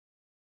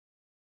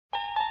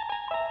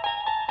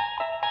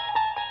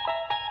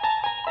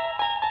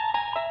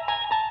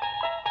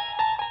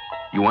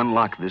You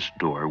unlock this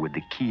door with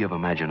the key of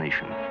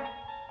imagination.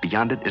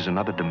 Beyond it is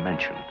another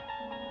dimension.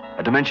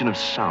 A dimension of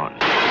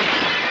sound.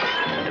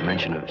 A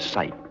dimension of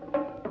sight.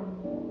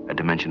 A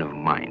dimension of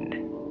mind.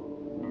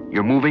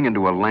 You're moving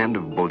into a land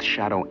of both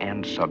shadow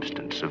and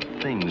substance, of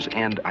things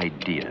and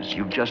ideas.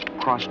 You've just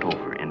crossed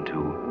over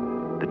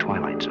into the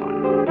Twilight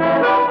Zone.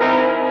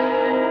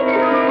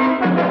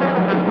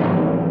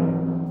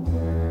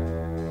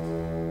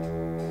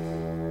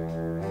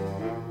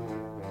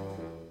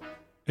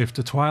 If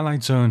the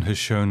Twilight Zone has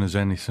shown us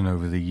anything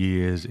over the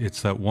years,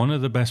 it's that one of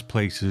the best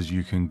places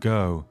you can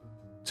go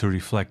to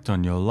reflect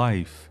on your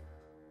life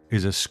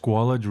is a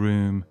squalid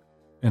room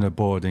in a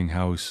boarding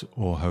house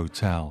or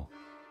hotel.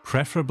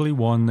 Preferably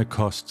one that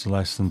costs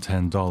less than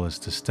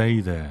 $10 to stay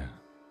there.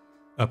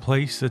 A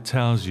place that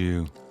tells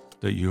you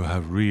that you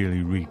have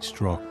really reached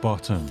rock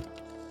bottom.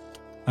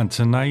 And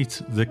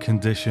tonight the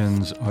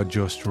conditions are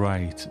just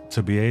right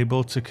to be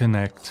able to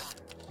connect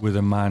with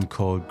a man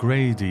called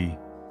Grady,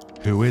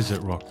 who is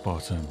at rock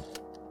bottom.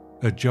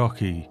 A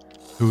jockey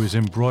who is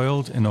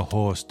embroiled in a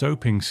horse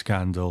doping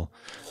scandal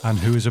and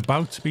who is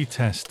about to be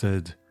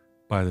tested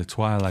by the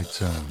Twilight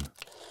Zone.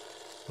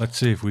 Let's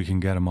see if we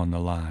can get him on the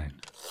line.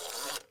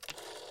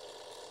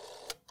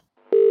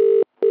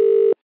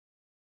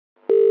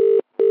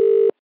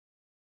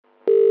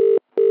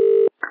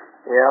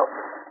 Yep.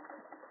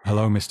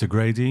 Hello, Mr.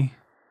 Grady.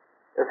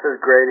 This is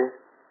Grady.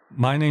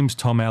 My name's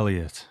Tom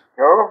Elliott.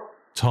 Who?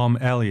 Tom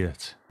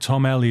Elliott.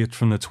 Tom Elliott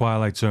from the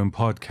Twilight Zone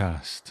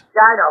podcast.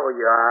 Yeah, I know who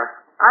you are.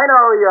 I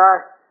know who you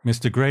are.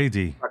 Mr.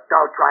 Grady. But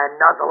don't try and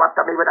nuzzle up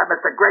to me with that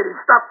Mr. Grady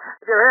stuff.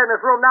 If you're here in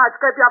this room now, I'd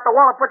scrape you out the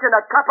wall and put you in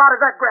a cup. How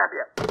does that grab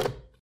you?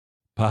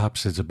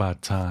 Perhaps it's a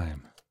bad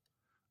time.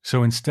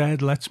 So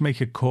instead, let's make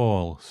a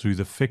call through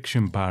the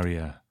fiction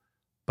barrier,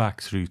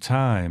 back through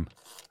time,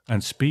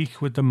 and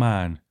speak with the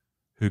man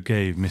who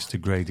gave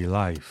Mr. Grady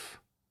life,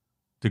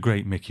 the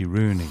great Mickey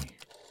Rooney.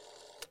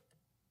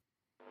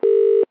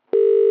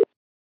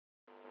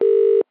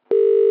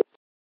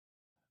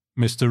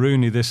 Mr.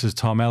 Rooney, this is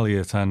Tom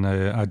Elliott, and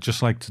I'd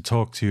just like to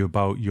talk to you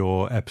about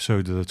your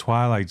episode of The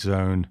Twilight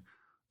Zone,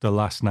 The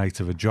Last Night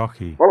of a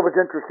Jockey. Well, it was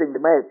interesting to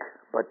make,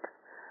 but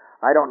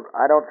I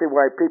don't see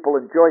why people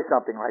enjoy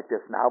something like this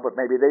now, but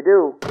maybe they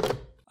do.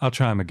 I'll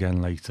try him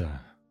again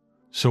later.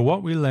 So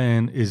what we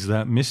learn is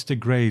that Mr.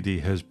 Grady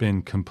has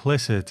been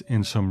complicit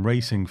in some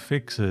racing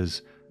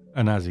fixes,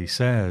 and as he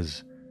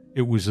says,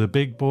 it was the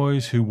big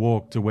boys who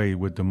walked away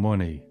with the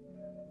money,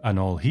 and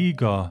all he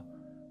got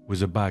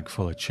was a bag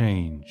full of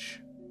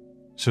change.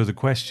 So the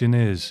question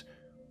is,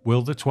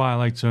 will the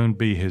Twilight Zone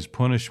be his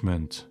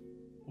punishment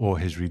or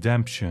his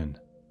redemption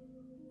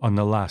on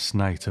the last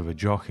night of a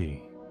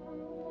jockey?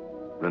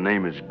 The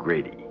name is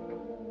Grady.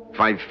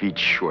 5 feet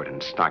short in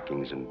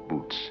stockings and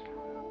boots.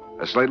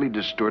 A slightly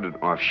distorted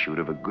offshoot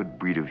of a good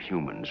breed of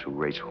humans who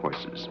race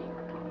horses.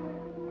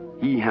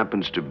 He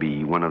happens to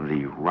be one of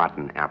the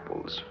rotten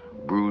apples,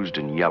 bruised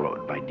and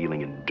yellowed by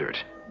dealing in dirt.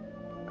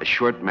 A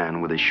short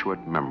man with a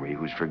short memory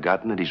who's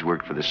forgotten that he's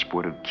worked for the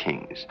sport of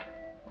kings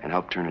and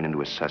helped turn it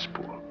into a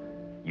cesspool,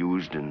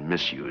 used and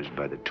misused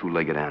by the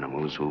two-legged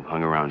animals who've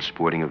hung around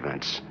sporting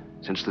events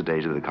since the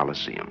days of the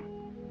Colosseum.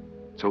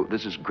 So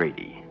this is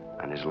Grady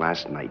on his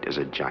last night as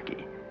a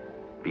jockey.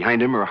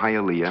 Behind him are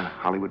Hialeah,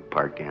 Hollywood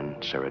Park,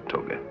 and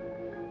Saratoga.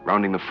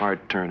 Rounding the far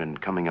turn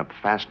and coming up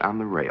fast on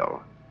the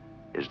rail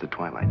is the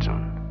Twilight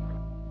Zone.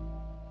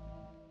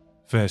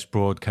 First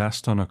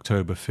broadcast on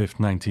October 5th,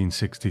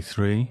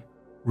 1963.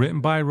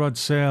 Written by Rod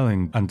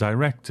Serling and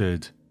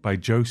directed by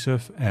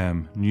Joseph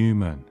M.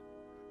 Newman.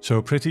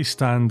 So pretty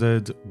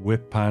standard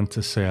whip pan to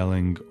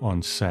Serling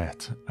on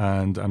set,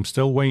 and I'm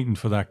still waiting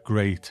for that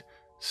great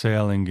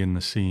Serling in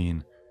the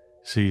Scene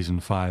Season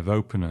 5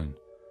 opening.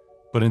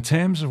 But in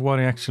terms of what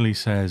he actually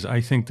says, I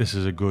think this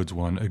is a good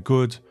one, a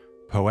good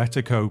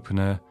poetic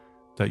opener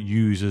that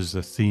uses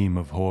the theme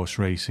of horse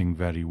racing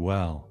very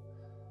well.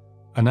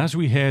 And as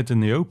we heard in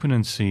the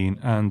opening scene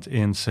and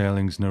in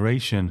Serling's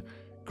narration,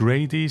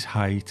 Grady's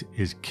height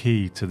is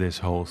key to this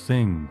whole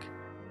thing.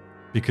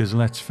 Because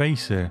let's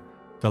face it,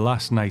 The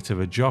Last Night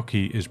of a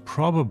Jockey is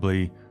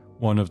probably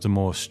one of the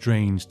more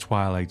strange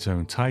Twilight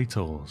Zone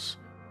titles.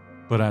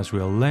 But as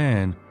we'll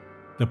learn,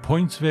 the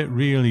point of it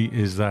really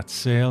is that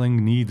Serling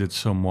needed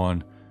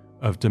someone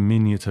of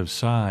diminutive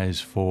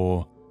size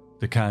for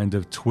the kind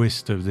of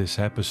twist of this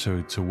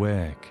episode to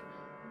work.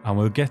 And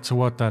we'll get to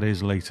what that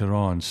is later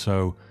on,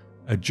 so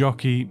a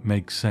jockey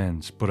makes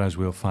sense, but as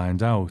we'll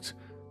find out,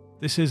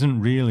 this isn't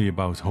really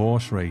about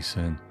horse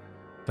racing.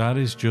 That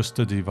is just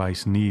a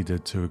device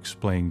needed to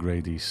explain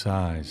Grady's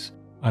size.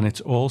 And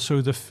it's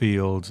also the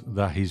field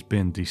that he's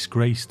been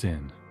disgraced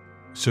in.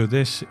 So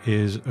this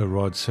is a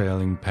Rod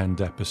Serling penned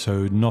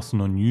episode,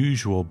 nothing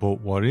unusual,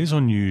 but what is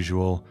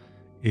unusual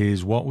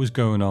is what was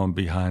going on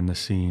behind the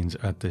scenes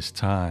at this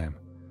time.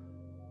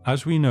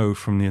 As we know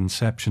from the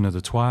inception of the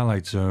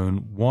Twilight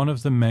Zone, one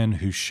of the men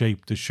who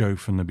shaped the show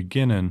from the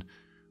beginning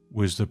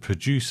was the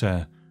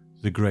producer,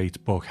 the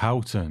great Buck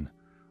Houghton,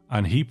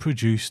 and he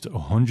produced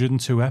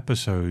 102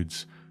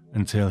 episodes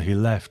until he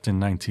left in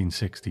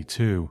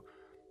 1962.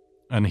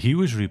 and he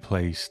was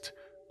replaced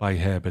by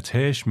Herbert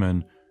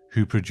Hirschman,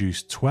 who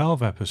produced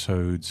 12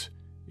 episodes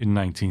in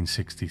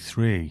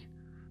 1963.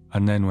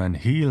 And then when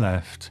he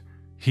left,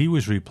 he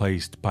was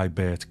replaced by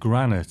Bert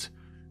Granit,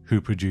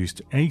 who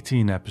produced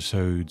 18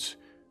 episodes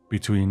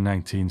between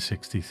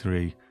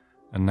 1963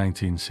 and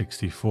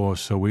 1964.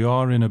 So we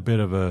are in a bit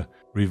of a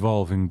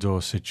revolving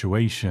door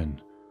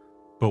situation.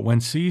 But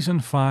when season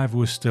 5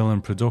 was still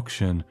in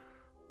production,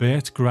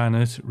 Bert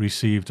Granit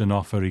received an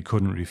offer he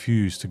couldn't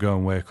refuse to go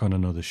and work on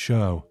another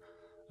show,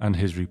 and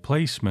his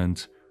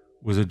replacement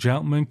was a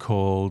gentleman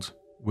called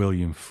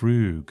William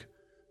Frug,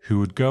 who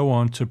would go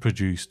on to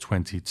produce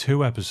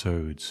 22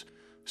 episodes,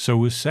 so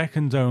was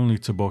second only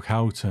to Buck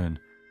Houghton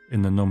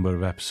in the number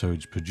of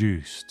episodes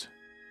produced.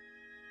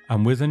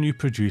 And with a new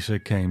producer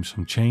came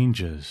some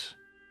changes.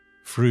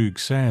 Frug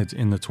said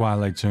in the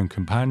Twilight Zone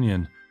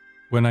Companion,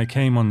 "When I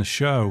came on the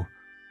show,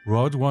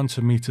 Rod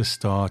wanted me to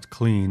start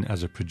clean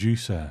as a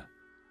producer,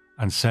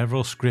 and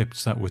several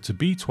scripts that were to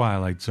be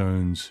Twilight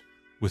Zones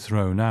were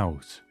thrown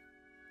out.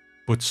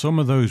 But some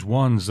of those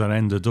ones that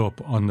ended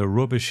up on the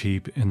rubbish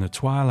heap in the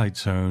Twilight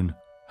Zone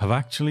have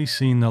actually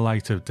seen the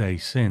light of day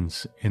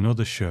since in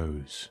other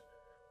shows."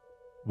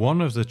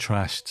 One of the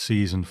trashed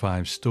season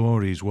 5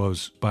 stories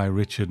was by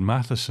Richard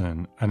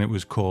Matheson, and it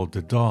was called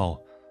The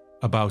Doll,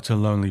 about a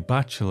lonely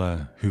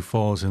bachelor who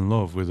falls in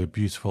love with a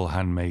beautiful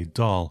handmade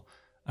doll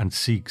and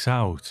seeks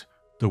out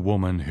the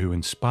woman who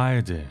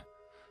inspired it.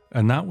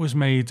 And that was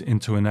made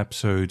into an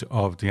episode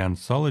of the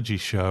anthology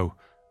show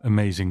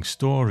Amazing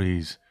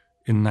Stories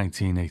in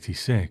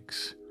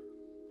 1986.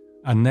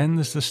 And then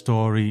there's the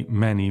story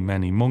Many,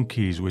 Many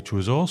Monkeys, which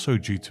was also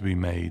due to be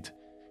made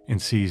in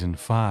season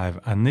 5,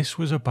 and this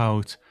was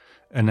about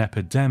an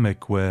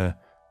epidemic where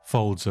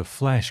folds of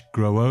flesh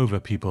grow over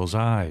people's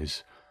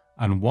eyes,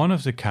 and one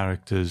of the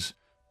characters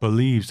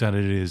believes that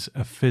it is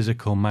a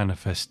physical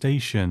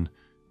manifestation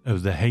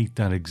of the hate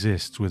that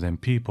exists within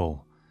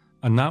people,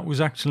 and that was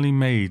actually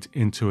made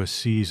into a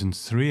season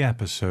 3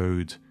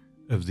 episode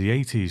of the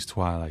 80s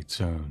Twilight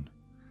Zone.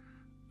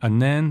 And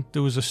then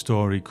there was a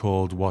story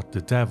called What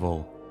the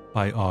Devil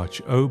by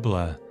Arch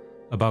Obler,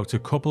 about a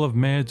couple of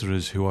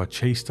murderers who are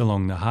chased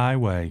along the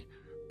highway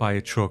by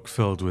a truck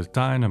filled with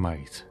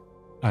dynamite,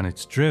 and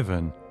it's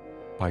driven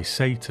by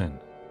Satan.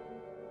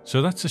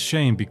 So that's a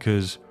shame,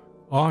 because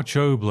Arch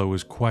Obler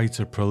was quite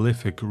a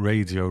prolific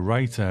radio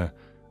writer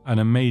and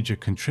a major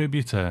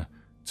contributor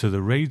to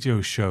the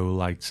radio show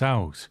Lights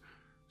Out,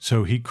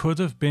 so he could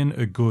have been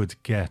a good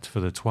get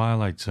for the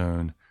Twilight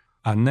Zone.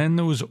 And then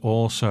there was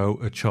also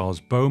a Charles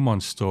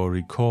Beaumont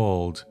story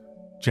called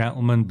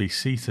Gentlemen Be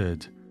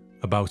Seated,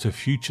 about a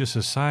future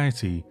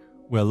society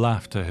where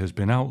laughter has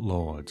been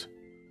outlawed.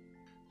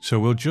 So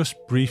we'll just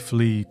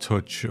briefly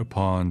touch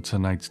upon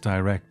tonight's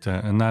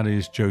director, and that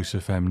is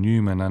Joseph M.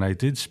 Newman, and I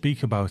did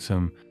speak about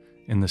him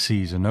in the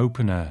season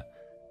opener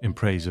in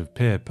praise of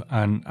Pip,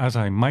 and as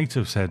I might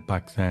have said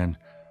back then,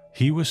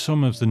 he was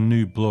some of the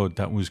new blood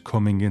that was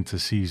coming into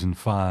season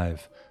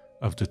 5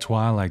 of the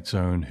Twilight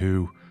Zone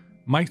who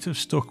might have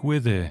stuck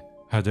with it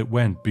had it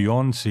went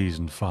beyond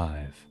season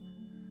 5.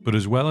 But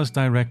as well as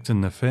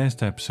directing the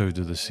first episode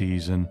of the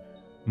season,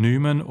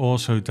 Newman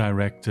also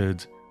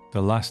directed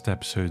the last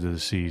episode of the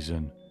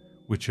season,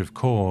 which of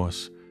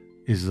course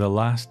is the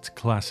last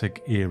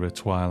classic era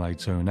Twilight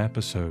Zone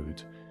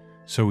episode.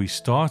 So he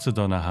started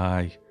on a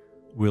high.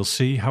 We'll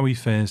see how he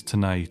fares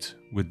tonight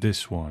with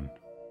this one.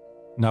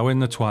 Now in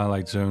the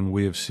Twilight Zone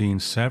we have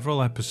seen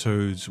several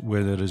episodes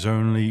where there is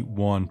only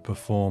one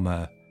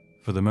performer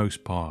for the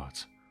most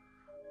part.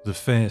 The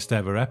first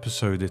ever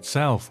episode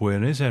itself,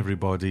 Where Is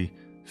Everybody?,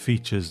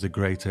 features the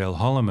great Earl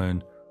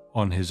Holliman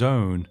on his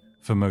own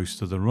for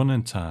most of the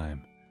running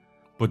time.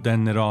 But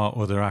then there are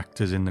other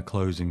actors in the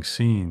closing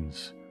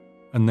scenes.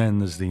 And then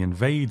there's The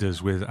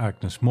Invaders with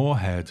Agnes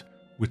Moorehead,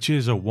 which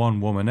is a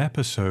one-woman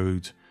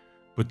episode,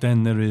 but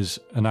then there is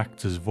an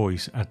actor's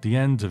voice at the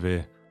end of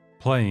it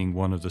playing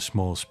one of the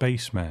small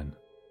spacemen.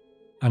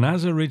 And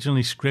as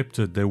originally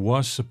scripted, there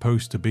was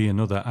supposed to be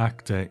another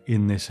actor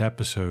in this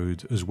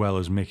episode as well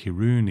as Mickey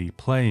Rooney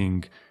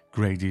playing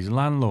Grady's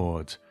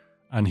landlord,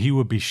 and he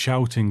would be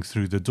shouting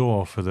through the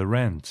door for the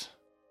rent.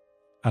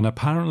 And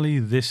apparently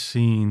this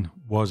scene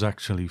was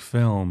actually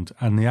filmed,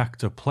 and the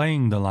actor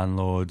playing the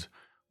landlord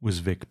was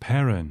Vic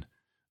Perrin,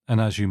 and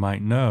as you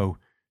might know,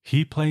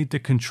 he played the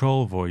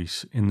control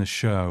voice in the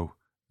show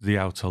The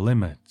Outer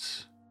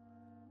Limits.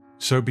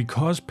 So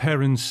because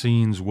Perrin's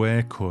scenes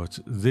were cut,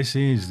 this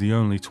is the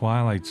only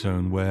Twilight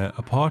Zone where,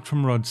 apart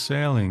from Rod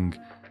Serling,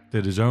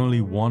 there is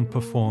only one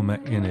performer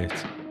in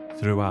it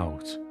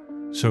throughout.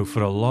 So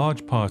for a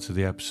large part of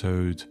the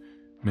episode,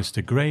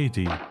 Mr.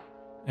 Grady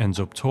ends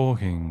up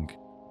talking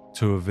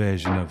to a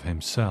version of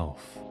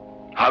himself.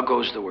 How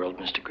goes the world,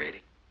 Mr.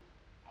 Grady?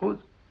 Who's?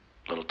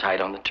 A little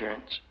tight on the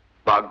turns?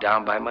 Bogged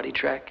down by muddy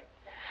track?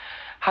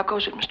 How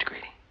goes it, Mr.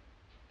 Grady?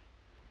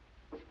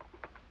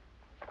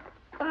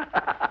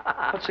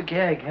 What's a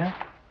gag, huh?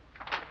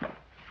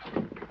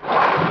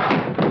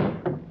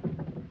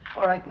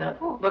 All right, now,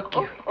 look,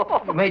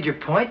 you made your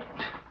point.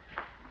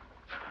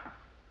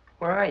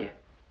 Where are you?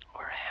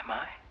 Where am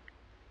I?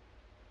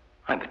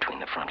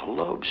 frontal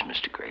lobes,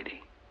 Mr.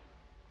 Grady.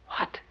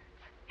 What?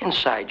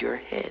 Inside your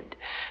head,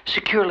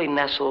 securely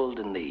nestled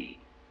in the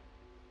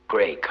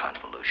gray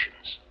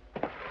convolutions.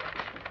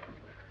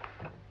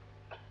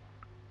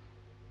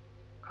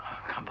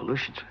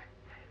 Convolutions?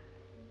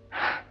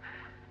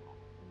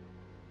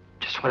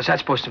 Just what is that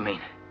supposed to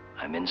mean?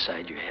 I'm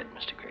inside your head,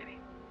 Mr. Grady.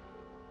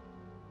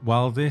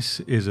 While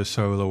this is a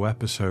solo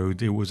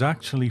episode, it was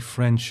actually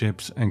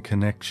friendships and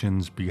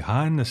connections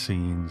behind the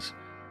scenes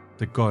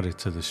that got it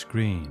to the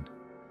screen.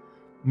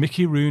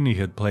 Mickey Rooney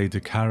had played a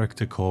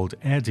character called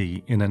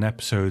Eddie in an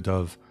episode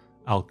of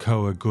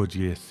Alcoa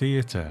Goodyear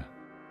Theatre,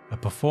 a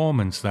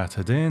performance that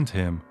had earned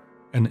him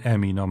an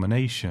Emmy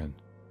nomination.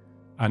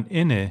 And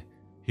in it,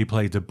 he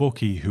played a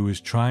bookie who was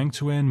trying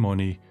to earn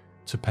money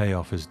to pay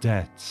off his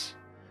debts.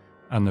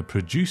 And the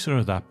producer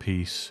of that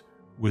piece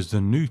was the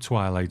new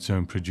Twilight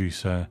Zone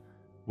producer,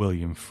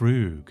 William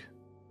Frug.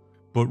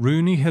 But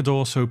Rooney had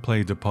also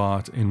played a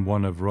part in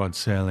one of Rod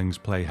Serling's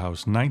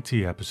Playhouse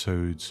 90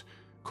 episodes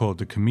called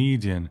The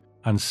Comedian,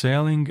 and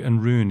Serling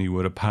and Rooney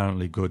were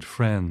apparently good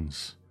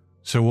friends.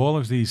 So all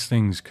of these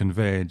things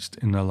converged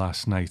in The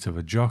Last Night of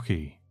a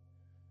Jockey.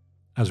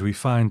 As we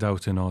find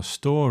out in our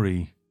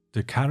story,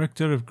 the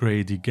character of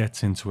Grady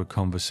gets into a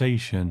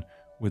conversation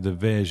with a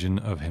version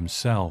of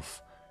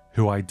himself,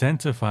 who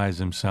identifies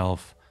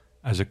himself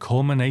as a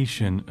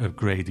culmination of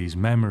Grady's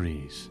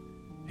memories,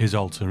 his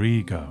alter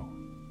ego.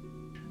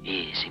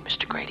 Easy,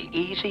 Mr. Grady.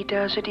 Easy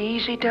does it,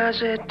 easy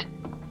does it.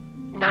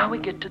 Now we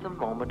get to the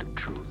moment of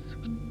truth.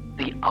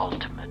 The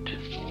ultimate.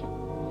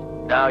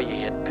 Now you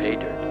hit pay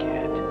dirt,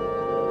 kid.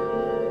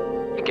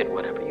 You get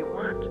whatever you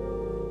want.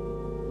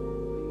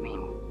 You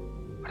mean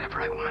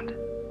whatever I want?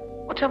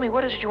 Well, tell me,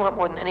 what is it you want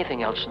more than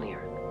anything else in the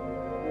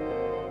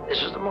earth?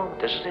 This is the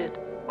moment. This is it.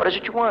 What is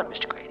it you want,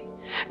 Mr. Grady?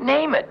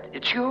 Name it.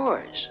 It's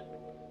yours.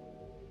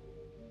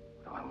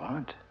 What do I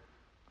want?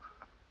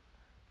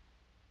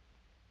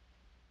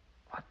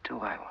 What do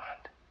I want?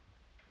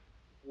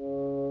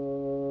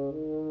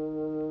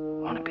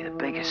 I want to be the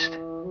biggest.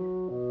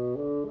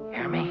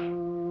 Hear me?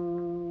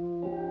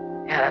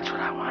 Yeah, that's what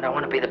I want. I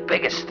want to be the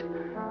biggest.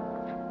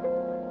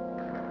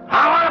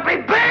 I want to be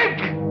big!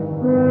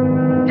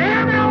 You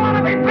hear me? I want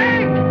to be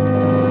big!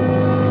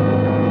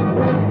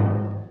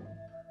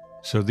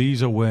 So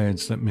these are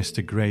words that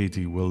Mr.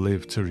 Grady will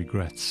live to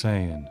regret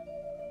saying.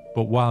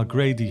 But while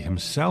Grady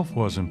himself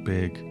wasn't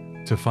big,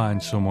 to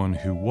find someone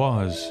who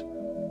was,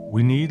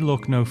 we need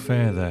look no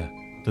further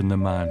than the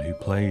man who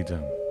played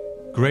him.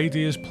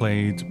 Grady is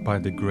played by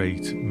the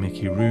great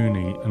Mickey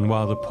Rooney, and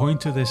while the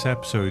point of this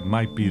episode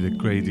might be that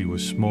Grady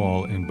was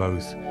small in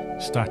both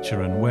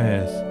stature and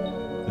worth,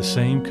 the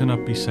same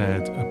cannot be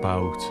said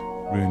about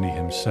Rooney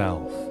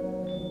himself.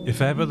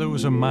 If ever there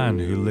was a man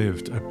who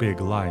lived a big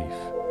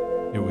life,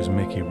 it was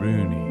Mickey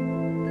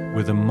Rooney,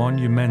 with a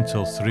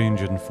monumental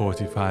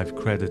 345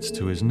 credits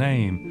to his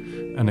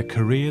name and a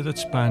career that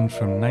spanned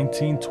from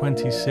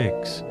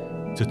 1926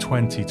 to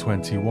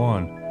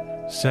 2021,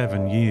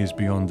 7 years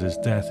beyond his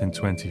death in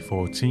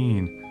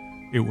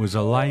 2014. It was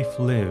a life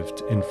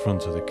lived in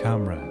front of the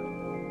camera.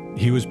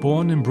 He was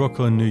born in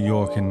Brooklyn, New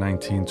York in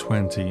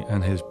 1920,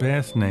 and his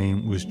birth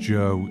name was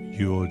Joe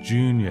Ure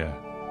Jr.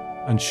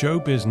 And show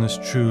business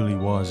truly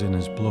was in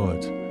his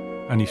blood,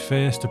 and he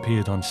first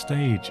appeared on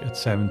stage at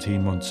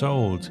 17 months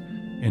old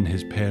in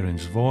his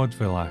parents'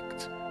 vaudeville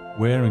act,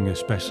 wearing a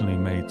specially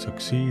made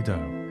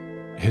tuxedo.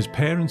 His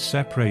parents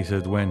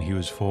separated when he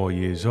was 4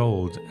 years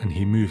old, and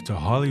he moved to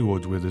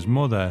Hollywood with his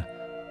mother,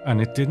 and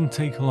it didn't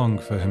take long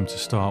for him to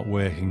start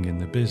working in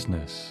the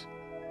business.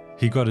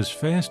 He got his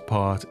first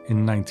part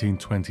in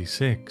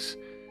 1926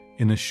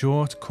 in a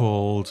short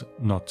called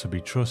Not to Be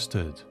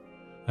Trusted,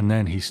 and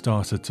then he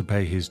started to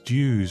pay his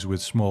dues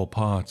with small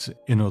parts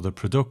in other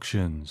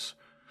productions.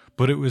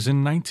 But it was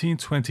in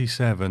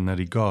 1927 that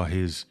he got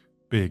his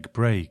big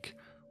break,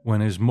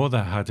 when his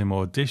mother had him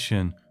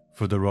audition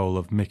for the role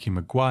of Mickey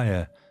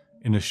Maguire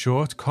in a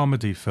short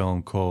comedy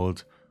film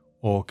called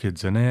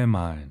Orchids and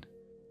Ermine.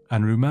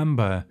 And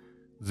remember,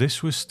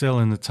 this was still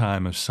in the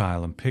time of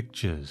silent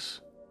pictures.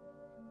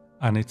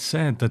 And it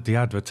said that the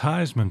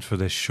advertisement for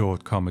this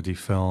short comedy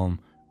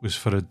film was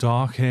for a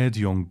dark-haired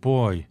young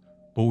boy,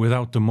 but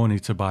without the money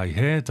to buy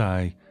hair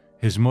dye,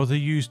 his mother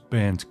used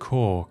burnt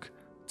cork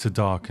to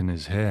darken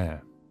his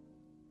hair.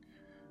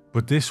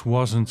 But this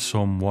wasn't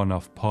some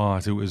one-off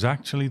part, it was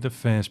actually the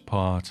first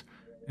part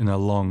in a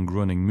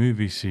long-running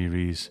movie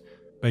series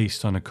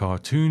based on a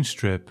cartoon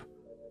strip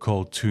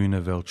called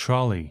Toonaville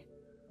Trolley,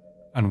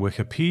 and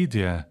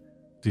Wikipedia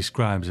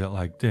describes it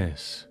like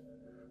this.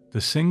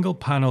 The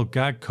single-panel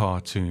gag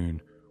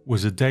cartoon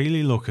was a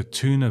daily look at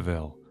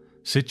Toonaville,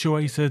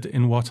 situated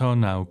in what are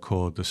now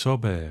called the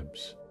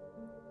suburbs.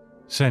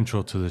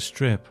 Central to the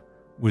strip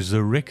was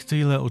the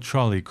rickety little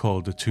trolley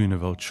called the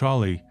Toonaville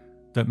Trolley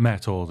that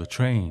met all the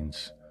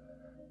trains,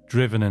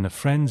 driven in a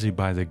frenzy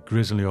by the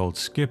grisly old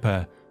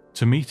skipper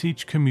to meet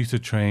each commuter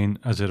train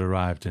as it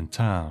arrived in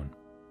town.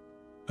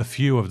 A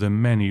few of the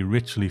many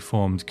richly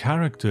formed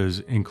characters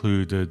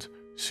included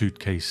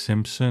Suitcase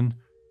Simpson,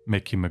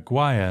 Mickey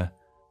Maguire,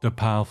 the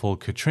powerful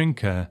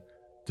Katrinka,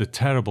 the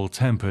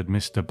terrible-tempered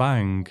Mr.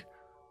 Bang,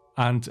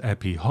 Aunt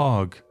Eppie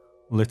Hogg,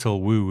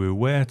 Little Woo Woo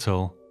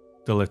Wurtle,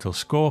 the Little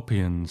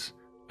Scorpions,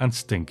 and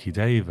Stinky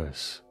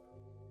Davis.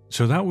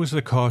 So that was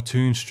the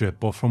cartoon strip,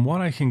 but from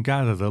what I can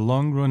gather, the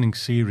long-running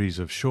series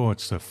of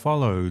shorts that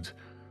followed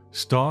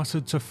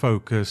started to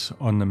focus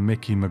on the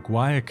Mickey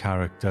Maguire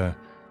character,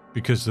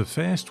 because the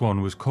first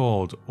one was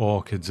called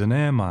Orchids and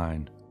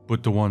Ermine,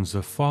 but the ones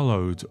that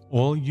followed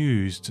all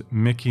used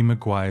Mickey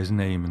Maguire's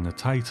name in the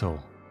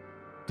title.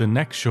 The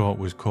next short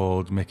was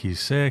called Mickey's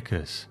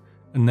Circus,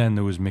 and then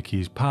there was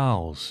Mickey's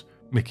Pals,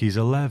 Mickey's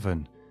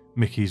 11,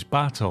 Mickey's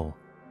Battle,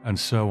 and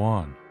so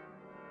on.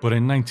 But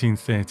in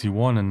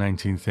 1931 and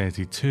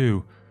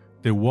 1932,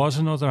 there was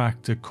another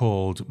actor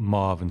called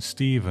Marvin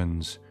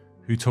Stevens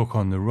who took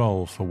on the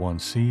role for one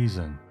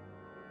season.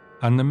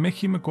 And the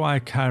Mickey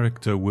Maguire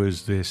character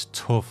was this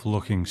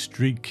tough-looking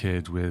street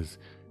kid with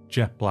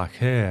jet black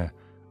hair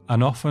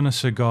and often a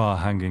cigar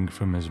hanging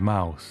from his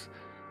mouth,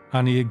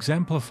 and he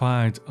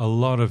exemplified a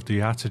lot of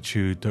the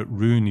attitude that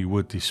Rooney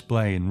would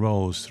display in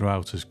roles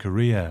throughout his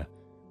career,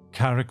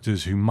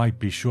 characters who might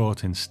be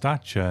short in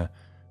stature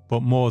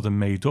but more than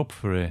made up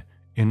for it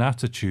in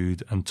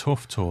attitude and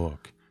tough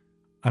talk.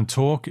 And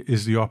talk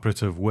is the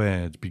operative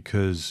word,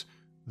 because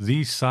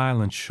these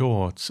silent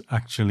shorts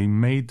actually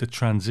made the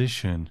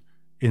transition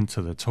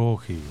into the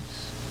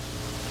talkies.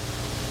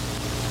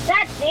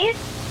 That's it.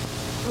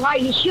 Well, are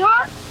you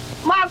sure?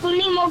 Marco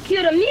Nemo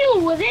cured a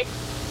mule with it.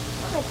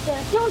 But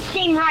don't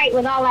seem right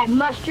with all that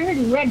mustard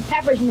and red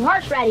peppers and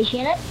horseradish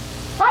in it.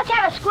 Well, let's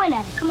have a squint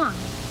at it. Come on.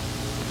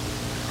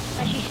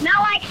 Does she smell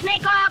like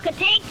snake oil could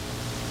take?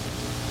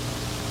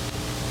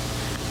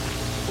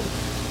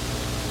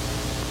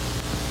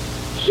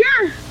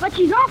 Sure, but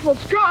she's awful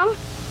strong.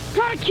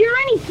 Can't cure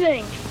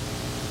anything.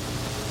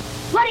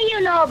 What do you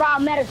know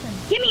about medicine?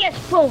 Give me a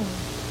spoon.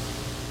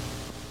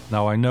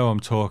 Now, I know I'm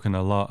talking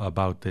a lot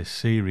about this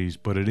series,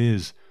 but it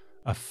is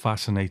a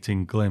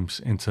fascinating glimpse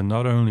into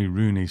not only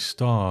Rooney's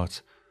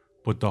start,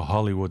 but the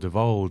Hollywood of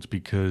old,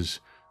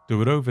 because there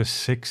were over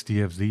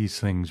 60 of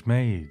these things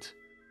made.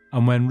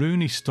 And when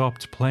Rooney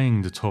stopped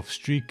playing the tough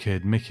street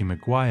kid Mickey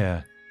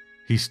Maguire,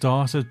 he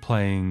started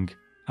playing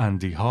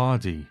Andy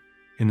Hardy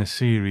in a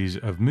series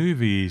of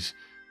movies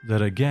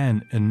that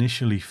again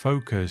initially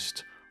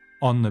focused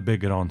on the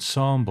bigger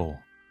ensemble,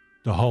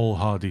 the whole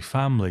Hardy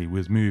family,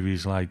 with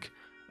movies like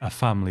A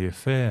Family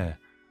Affair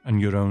and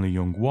You're Only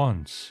Young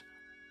Once.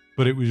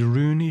 But it was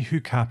Rooney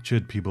who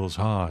captured people's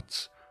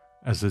hearts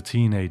as the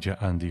teenager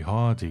Andy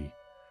Hardy.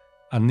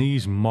 And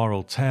these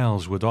moral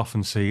tales would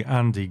often see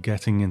Andy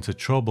getting into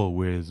trouble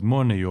with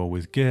money or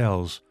with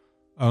girls,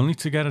 only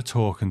to get a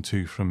talking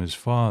to from his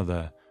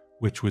father,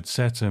 which would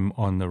set him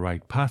on the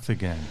right path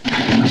again.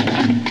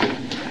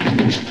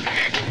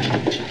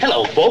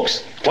 Hello,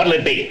 folks. What'll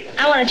it be?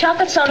 I want a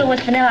chocolate soda with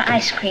vanilla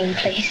ice cream,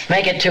 please.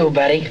 Make it 2,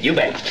 buddy. You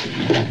bet.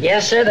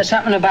 Yes, sir, there's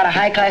something about a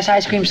high-class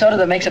ice cream soda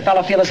that makes a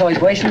fellow feel as though he's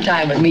wasting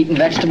time with meat and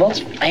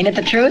vegetables. Ain't it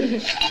the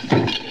truth?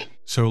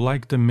 So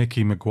like the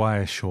Mickey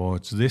Maguire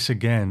shorts, this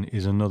again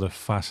is another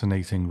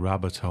fascinating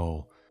rabbit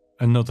hole.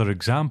 Another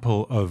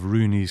example of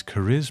Rooney's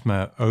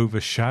charisma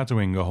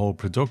overshadowing a whole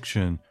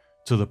production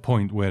to the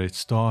point where it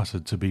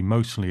started to be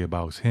mostly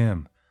about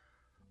him.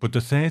 But the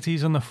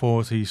 30s and the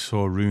 40s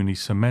saw Rooney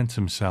cement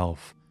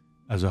himself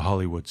as a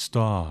Hollywood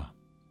star,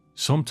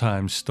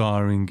 sometimes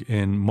starring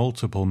in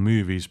multiple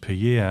movies per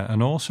year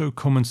and also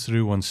coming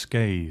through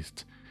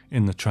unscathed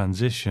in the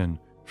transition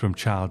from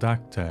child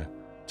actor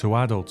to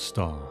adult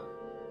star.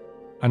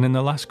 And in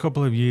the last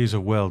couple of years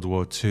of World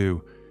War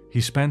II,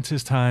 he spent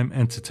his time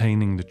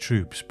entertaining the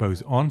troops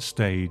both on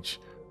stage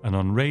and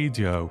on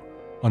radio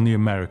on the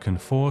American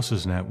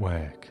Forces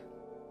Network.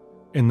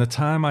 In the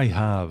time I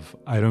have,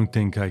 I don't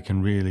think I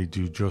can really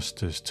do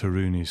justice to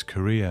Rooney's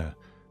career,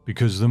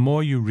 because the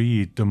more you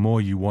read, the more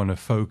you want to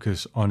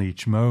focus on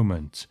each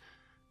moment,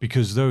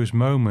 because those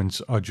moments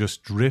are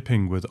just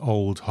dripping with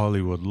old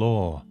Hollywood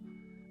lore.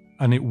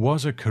 And it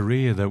was a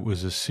career that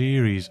was a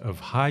series of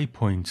high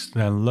points,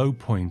 then low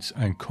points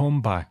and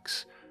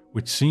comebacks,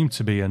 which seemed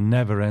to be a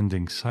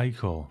never-ending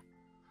cycle.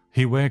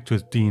 He worked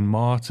with Dean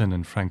Martin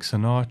and Frank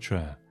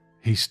Sinatra.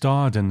 He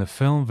starred in the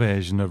film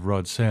version of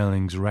Rod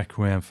Serling's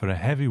Requiem for a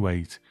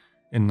Heavyweight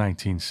in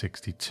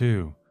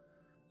 1962,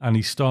 and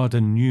he starred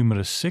in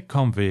numerous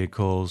sitcom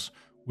vehicles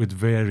with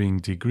varying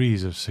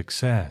degrees of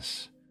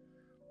success.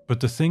 But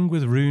the thing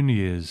with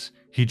Rooney is,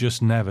 he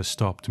just never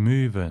stopped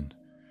moving.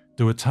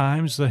 There were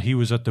times that he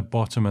was at the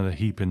bottom of the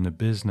heap in the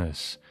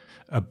business,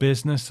 a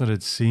business that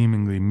had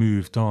seemingly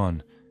moved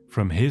on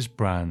from his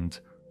brand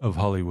of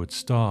Hollywood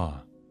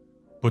star.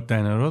 But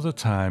then at other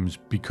times,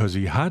 because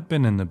he had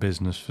been in the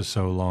business for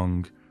so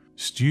long,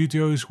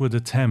 studios would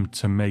attempt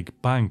to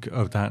make bank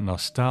of that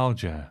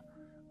nostalgia.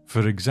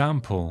 For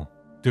example,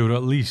 there were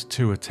at least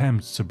 2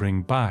 attempts to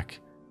bring back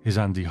his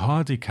Andy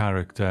Hardy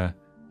character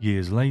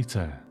years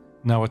later.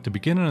 Now, at the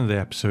beginning of the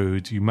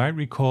episode, you might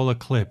recall a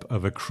clip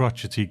of a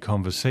crotchety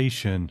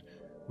conversation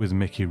with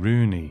Mickey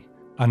Rooney,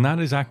 and that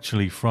is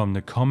actually from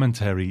the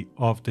commentary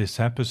of this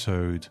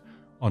episode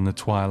on the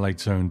Twilight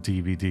Zone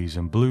DVDs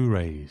and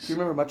Blu-rays. Do you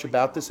remember much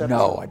about this episode?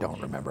 No, I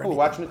don't remember anything.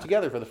 We're watching it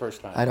together for the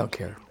first time. I don't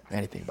care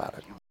anything about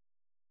it.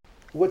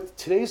 What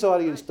today's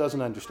audience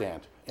doesn't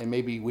understand, and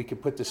maybe we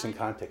could put this in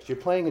context, you're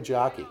playing a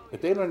jockey,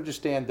 but they don't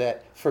understand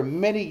that for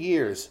many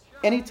years,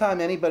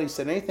 anytime anybody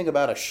said anything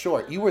about a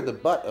short, you were the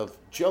butt of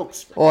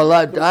jokes. Well,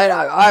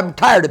 I'm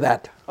tired of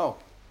that. Oh.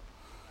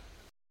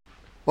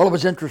 Well, it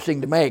was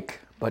interesting to make,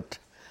 but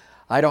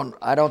I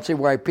don't see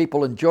why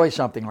people enjoy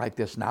something like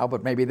this now,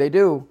 but maybe they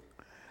do.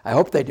 I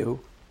hope they do.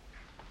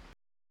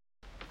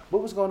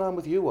 What was going on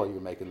with you while you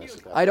were making this?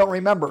 I don't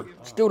remember.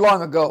 It's too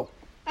long ago.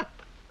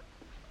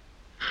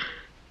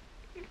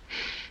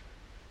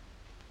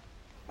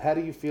 How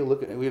do you feel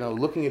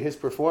looking at his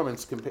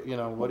performance?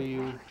 What do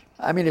you?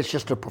 I mean, it's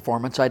just a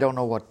performance. I don't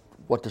know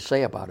what to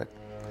say about it.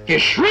 You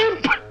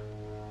shrimp!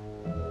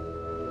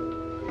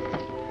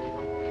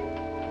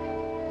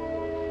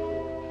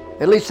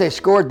 At least they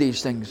scored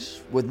these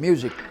things with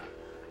music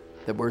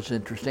that was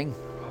interesting.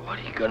 What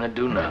are you gonna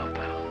do now,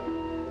 pal?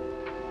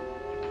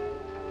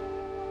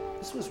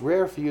 This was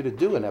rare for you to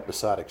do an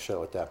episodic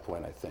show at that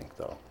point, I think,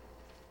 though.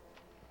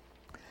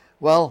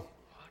 Well,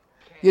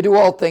 you do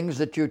all things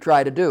that you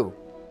try to do.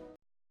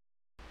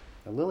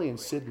 Now, Lillian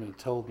Sidney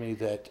told me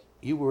that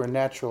you were a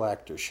natural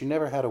actor. She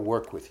never had to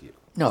work with you.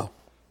 No,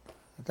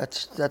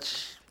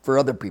 that's for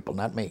other people,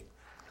 not me.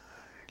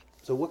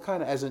 So what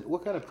kind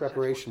of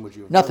preparation would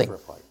you have Nothing. done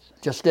for a part?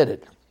 Just did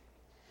it.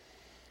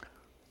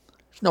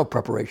 There's no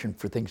preparation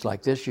for things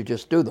like this. You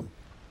just do them.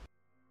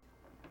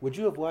 Would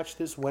you have watched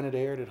this when it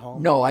aired at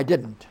home? No, I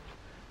didn't.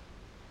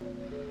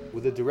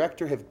 Would the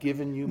director have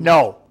given you?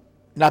 No,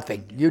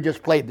 nothing. You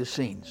just played the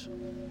scenes.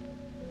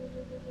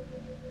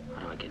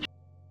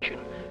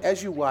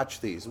 As you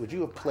watch these, would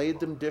you have played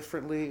them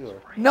differently,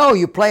 or? No,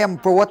 you play them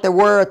for what they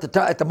were at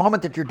the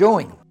moment that you're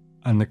doing.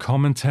 And the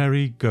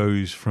commentary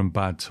goes from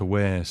bad to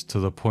worse to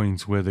the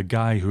point where the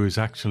guy who is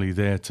actually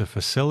there to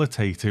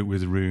facilitate it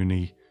with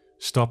Rooney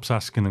stops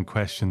asking him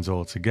questions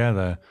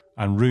altogether,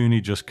 and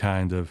Rooney just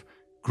kind of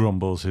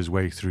grumbles his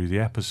way through the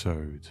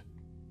episode.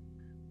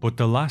 But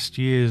the last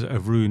years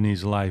of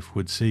Rooney's life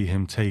would see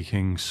him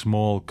taking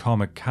small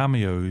comic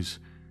cameos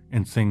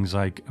in things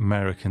like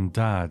American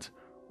Dad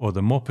or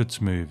the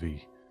Muppets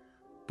movie,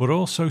 but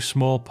also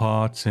small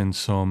parts in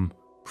some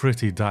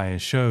pretty dire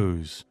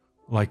shows,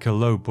 like a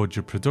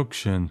low-budget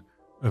production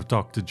of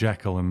Dr.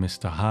 Jekyll and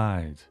Mr.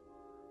 Hyde.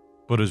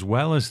 But as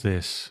well as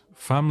this,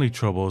 family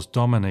troubles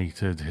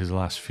dominated his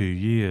last few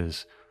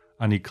years,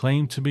 and he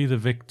claimed to be the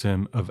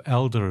victim of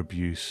elder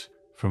abuse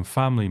from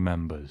family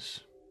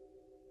members.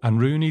 And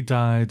Rooney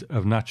died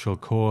of natural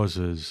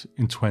causes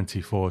in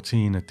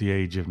 2014 at the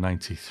age of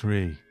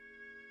 93.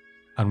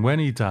 And when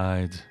he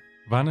died,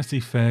 Vanity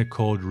Fair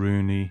called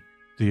Rooney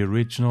the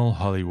original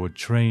Hollywood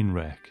train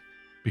wreck,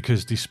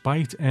 because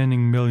despite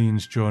earning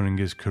millions during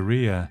his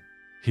career,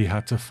 he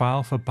had to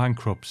file for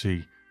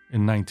bankruptcy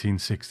in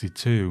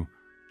 1962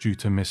 due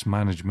to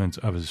mismanagement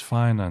of his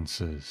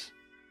finances.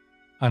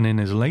 And in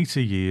his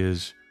later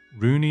years,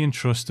 Rooney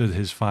entrusted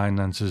his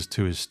finances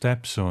to his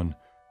stepson,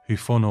 who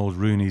funneled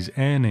Rooney's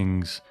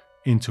earnings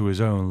into his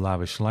own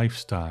lavish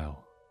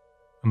lifestyle.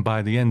 And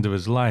by the end of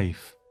his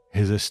life,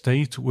 his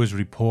estate was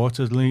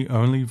reportedly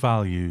only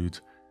valued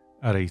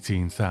at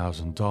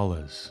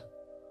 $18,000.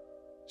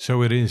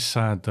 So it is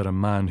sad that a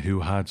man who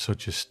had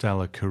such a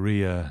stellar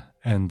career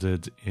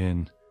ended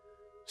in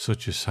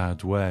such a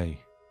sad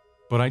way.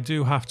 But I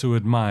do have to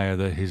admire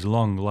that his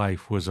long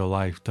life was a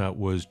life that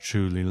was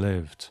truly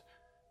lived.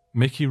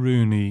 Mickey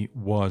Rooney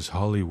was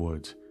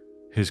Hollywood.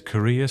 His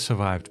career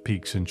survived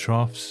peaks and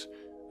troughs,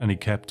 and he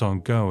kept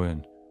on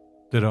going.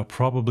 There are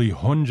probably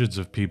hundreds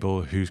of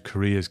people whose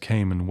careers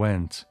came and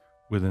went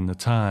within the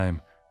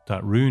time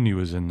that Rooney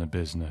was in the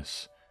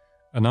business.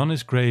 And on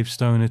his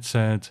gravestone it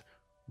said,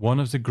 "One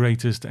of the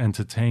greatest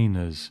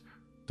entertainers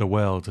the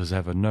world has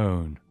ever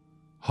known.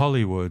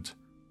 Hollywood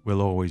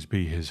will always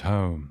be his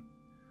home."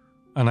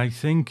 And I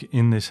think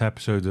in this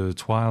episode of The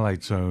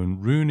Twilight Zone,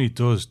 Rooney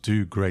does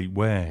do great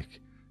work.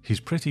 He's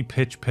pretty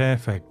pitch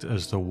perfect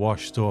as the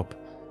washed up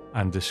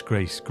and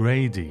disgraced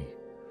Grady.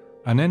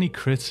 And any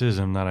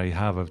criticism that I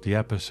have of the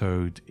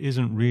episode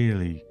isn't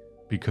really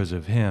because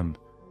of him,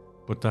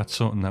 but that's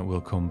something that we'll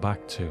come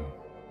back to.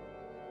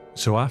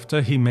 So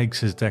after he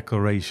makes his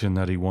declaration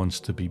that he wants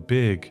to be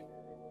big,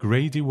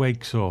 Grady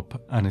wakes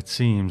up and it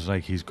seems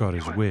like he's got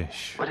his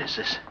wish. What is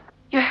this?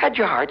 You had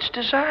your heart's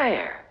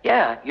desire.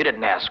 Yeah, you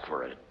didn't ask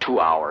for a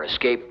 2-hour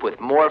escape with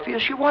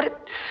Morpheus. You wanted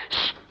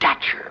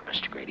stature,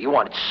 Mr. Grady. You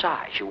wanted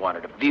size. You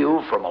wanted a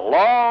view from a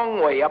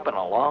long way up and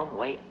a long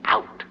way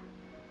out.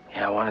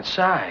 Yeah, I wanted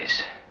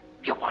size.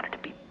 You wanted to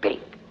be big.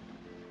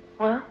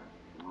 Well,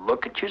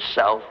 look at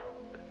yourself.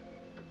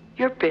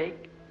 You're big.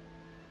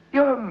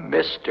 You're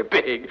Mr.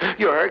 Big.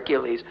 You're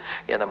Hercules.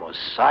 You're the most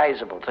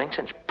sizable thing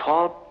since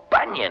Paul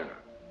Bunyan.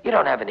 You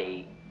don't have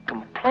any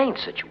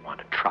complaints that you want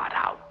to trot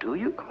out, do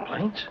you?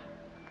 Complaints?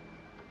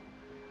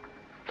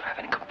 Do I have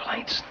any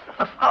complaints?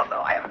 Oh,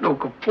 no, I have no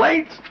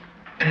complaints.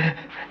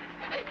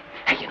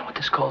 Hey, you know what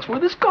this calls for?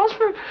 This calls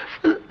for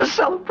a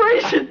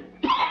celebration.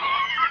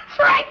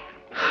 right.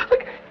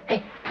 Look,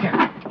 hey,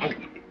 here. Hey,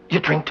 you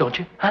drink, don't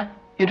you? Huh?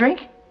 You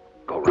drink?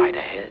 Go right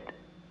ahead.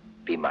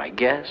 Be my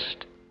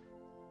guest.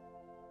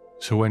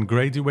 So when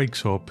Grady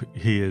wakes up,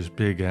 he is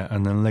bigger,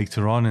 and then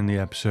later on in the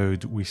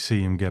episode, we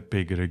see him get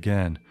bigger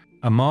again.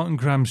 And Martin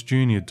Grams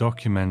Jr.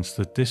 documents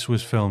that this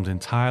was filmed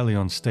entirely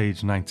on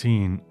Stage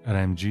 19 at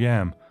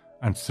MGM,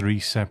 and 3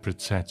 separate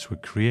sets were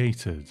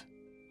created.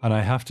 And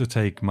I have to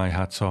take my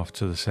hats off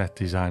to the set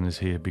designers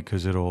here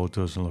because it all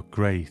does look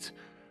great.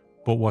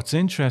 But what's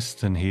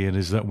interesting here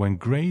is that when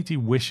Grady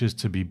wishes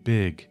to be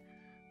big,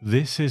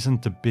 this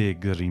isn't the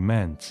big that he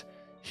meant.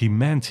 He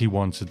meant he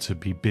wanted to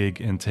be big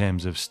in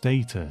terms of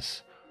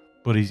status,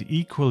 but he's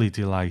equally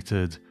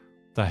delighted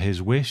that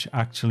his wish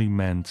actually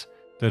meant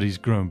that he's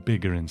grown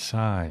bigger in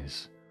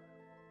size.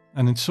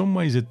 And in some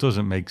ways it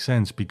doesn't make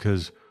sense,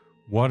 because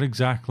what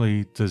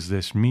exactly does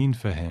this mean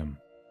for him?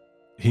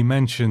 He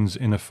mentions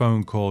in a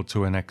phone call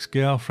to an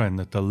ex-girlfriend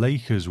that the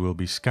Lakers will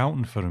be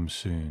scouting for him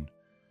soon,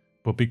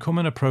 but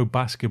becoming a pro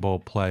basketball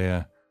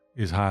player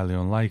is highly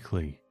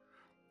unlikely.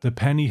 The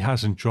penny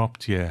hasn't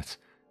dropped yet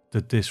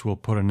that this will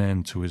put an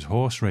end to his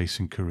horse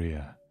racing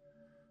career.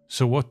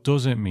 So what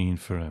does it mean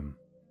for him?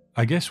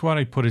 I guess what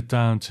I put it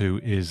down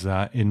to is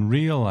that in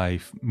real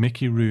life,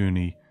 Mickey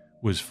Rooney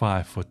was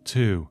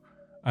 5'2",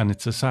 and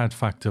it's a sad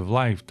fact of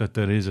life that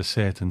there is a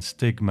certain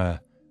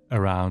stigma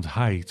around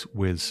height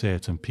with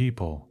certain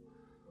people.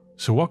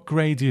 So what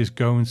Grady is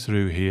going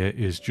through here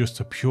is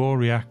just a pure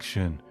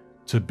reaction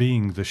to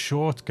being the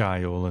short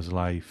guy all his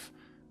life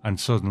and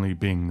suddenly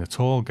being the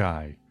tall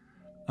guy.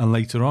 And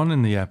later on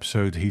in the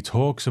episode, he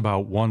talks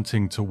about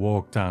wanting to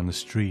walk down the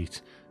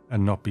street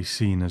and not be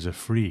seen as a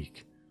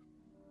freak.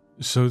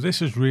 So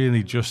this is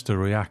really just a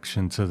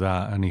reaction to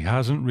that, and he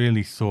hasn't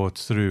really thought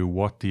through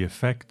what the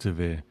effect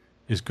of it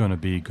is going to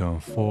be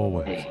going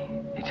forward.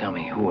 Hey, tell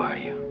me, who are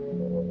you?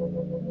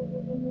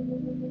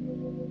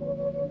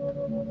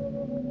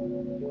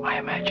 My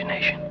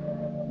imagination.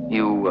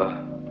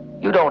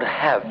 You don't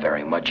have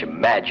very much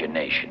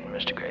imagination,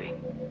 Mr. Grady.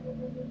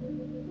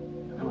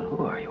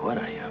 Who are you? What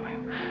are you?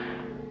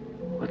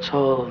 What's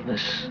all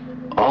this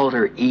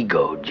alter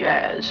ego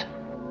jazz?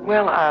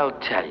 Well, I'll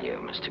tell you,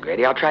 Mr.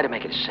 Grady. I'll try to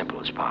make it as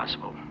simple as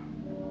possible.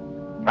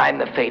 I'm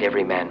the fate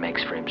every man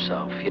makes for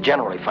himself. You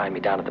generally find me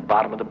down at the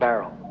bottom of the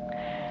barrel.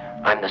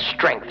 I'm the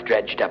strength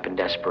dredged up in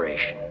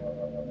desperation.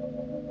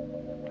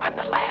 I'm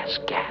the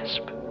last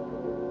gasp.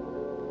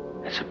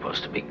 That's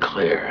supposed to be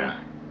clear, huh?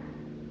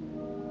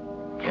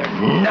 You're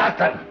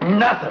nothing,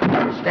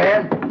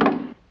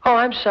 understand? Oh,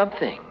 I'm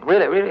something.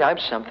 Really, I'm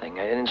something.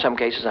 And in some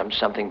cases, I'm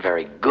something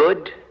very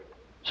good.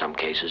 Some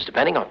cases,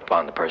 depending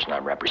upon the person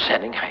I'm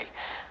representing,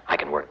 I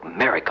can work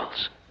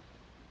miracles.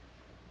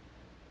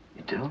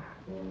 You do?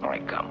 I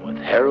come with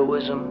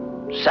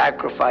heroism,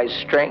 sacrifice,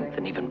 strength,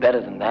 and even better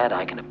than that,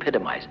 I can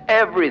epitomize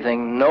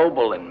everything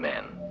noble in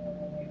men.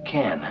 You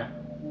can, huh?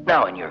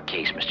 Now, in your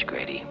case, Mr.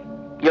 Grady,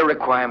 your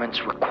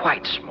requirements were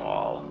quite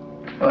small.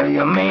 What do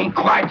you mean,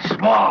 quite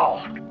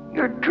small?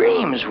 Your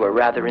dreams were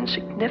rather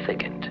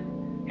insignificant.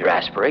 Your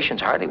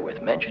aspirations hardly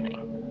worth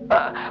mentioning.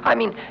 I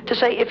mean, to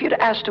say, if you'd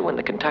asked to win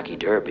the Kentucky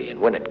Derby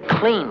and win it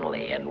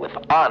cleanly and with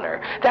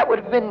honor, that would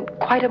have been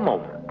quite a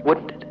moment,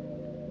 wouldn't it?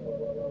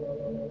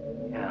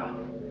 Yeah.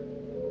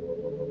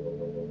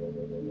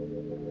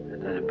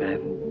 That'd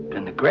have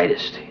been the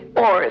greatest.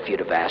 Or if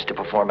you'd have asked to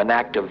perform an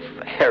act of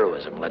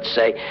heroism, let's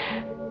say,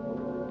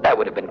 that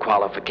would have been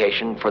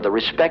qualification for the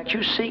respect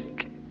you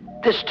seek.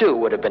 This, too,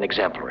 would have been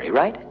exemplary,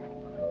 right?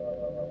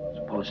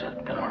 Suppose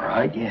that'd been all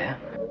right, yeah.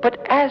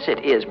 But as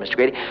it is, Mr.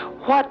 Grady,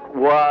 what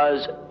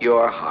was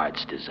your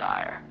heart's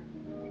desire?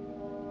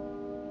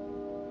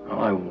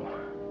 Oh, I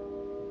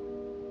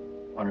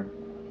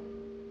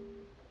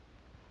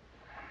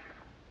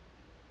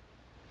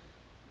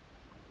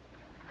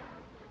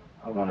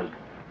wanted...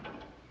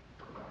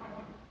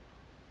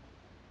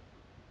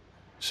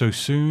 So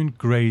soon,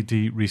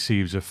 Grady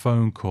receives a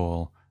phone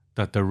call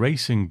that the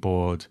racing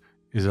board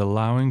is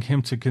allowing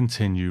him to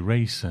continue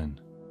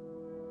racing.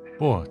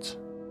 But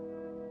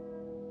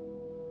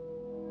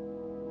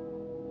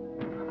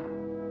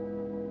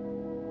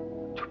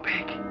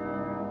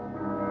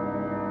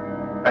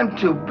I'm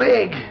too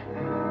big.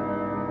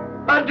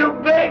 I'm too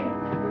big.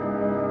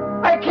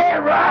 I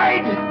can't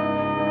ride.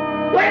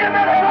 Wait a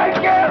minute, I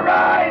can't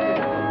ride.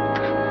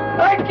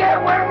 I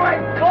can't wear my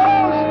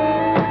clothes.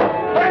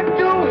 I'm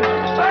too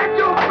big.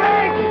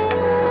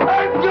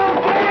 I'm too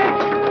big.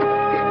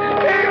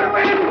 Hear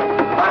me?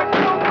 I'm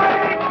too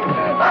big.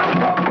 I'm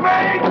too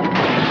big.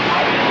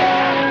 I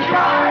can't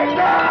ride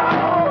now.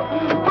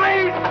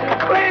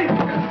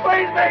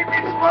 Please make me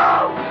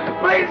small.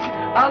 Please,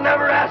 I'll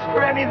never ask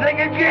for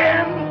anything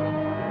again.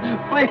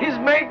 Please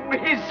make me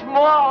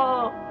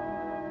small.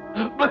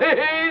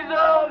 Please,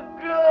 oh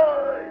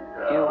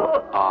good. You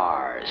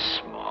are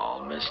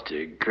small,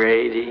 Mr.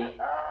 Grady.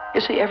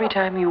 You see, every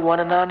time you won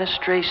an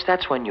honest race,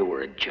 that's when you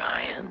were a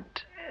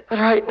giant. But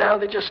right now,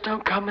 they just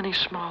don't come any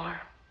smaller.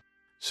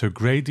 So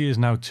Grady is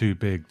now too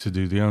big to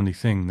do the only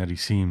thing that he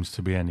seems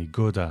to be any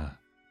good at.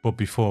 But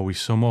before we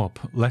sum up,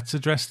 let's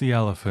address the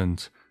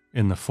elephant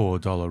in the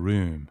 $4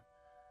 Room.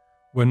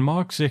 When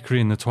Mark Zickery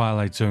in the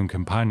Twilight Zone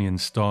Companion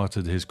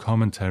started his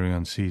commentary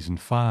on Season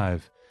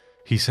 5,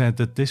 he said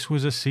that this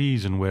was a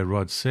season where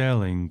Rod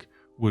Serling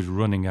was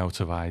running out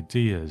of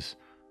ideas,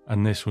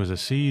 and this was a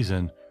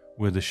season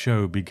where the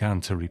show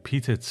began to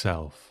repeat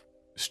itself.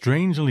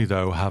 Strangely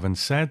though, having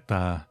said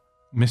that,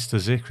 Mr.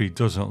 Zickery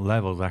doesn't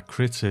level that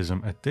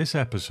criticism at this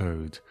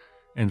episode.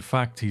 In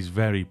fact, he's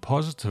very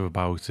positive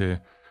about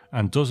it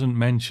and doesn't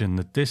mention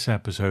that this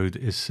episode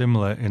is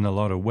similar in a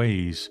lot of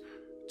ways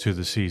to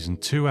the Season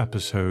 2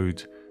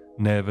 episode,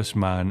 Nervous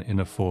Man in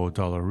a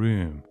 $4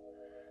 Room.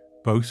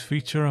 Both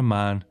feature a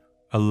man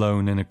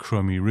alone in a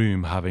crummy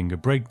room having a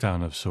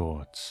breakdown of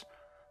sorts.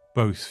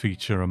 Both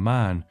feature a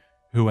man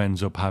who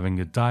ends up having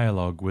a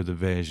dialogue with a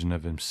version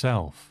of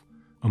himself,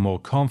 a more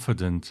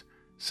confident,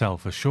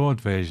 self-assured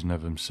version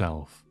of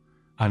himself,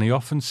 and he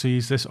often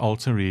sees this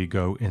alter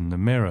ego in the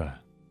mirror.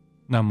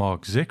 Now,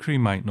 Mark Zickery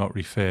might not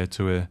refer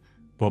to it,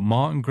 but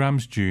Martin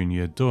Grams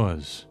Jr.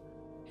 does.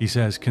 He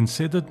says,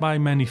 considered by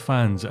many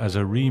fans as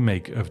a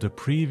remake of the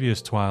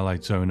previous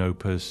Twilight Zone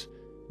opus,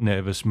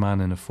 Nervous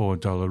Man in a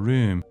 $4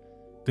 Room,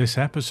 this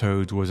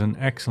episode was an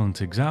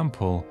excellent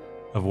example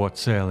of what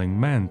Serling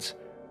meant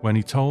when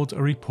he told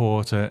a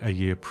reporter a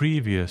year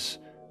previous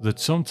that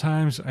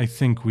sometimes I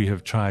think we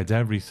have tried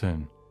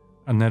everything,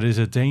 and there is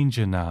a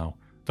danger now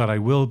that I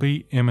will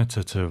be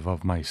imitative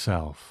of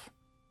myself.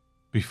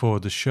 Before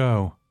the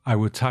show, I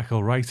would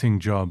tackle writing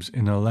jobs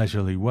in a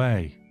leisurely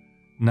way.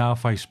 Now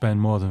if I spend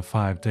more than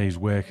 5 days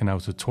working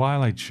out a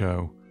Twilight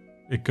show,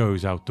 it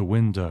goes out the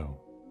window.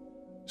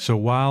 So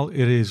while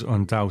it is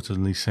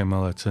undoubtedly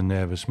similar to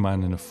Nervous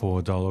Man in a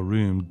 $4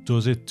 Room,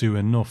 does it do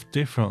enough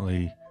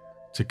differently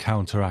to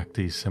counteract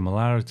these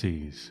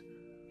similarities?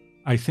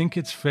 I think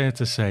it's fair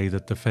to say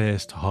that the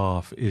first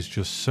half is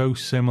just so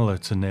similar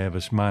to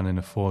Nervous Man in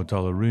a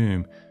 $4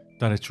 Room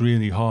that it's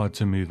really hard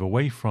to move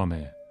away from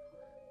it.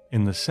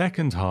 In the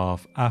second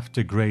half,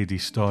 after Grady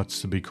starts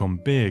to become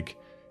big,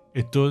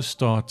 it does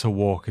start to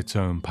walk its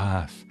own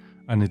path,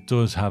 and it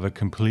does have a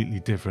completely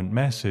different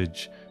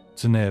message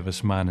to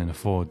Nervous Man in a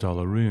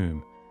 $4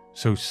 Room,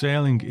 so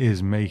Serling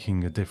is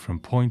making a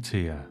different point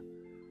here.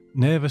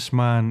 Nervous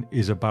Man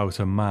is about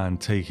a man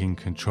taking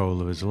control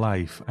of his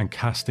life and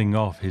casting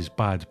off his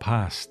bad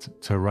past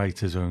to write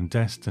his own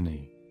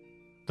destiny.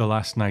 The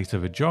Last Night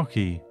of a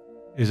Jockey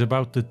is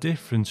about the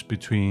difference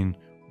between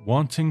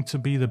wanting to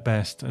be the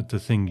best at the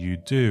thing you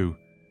do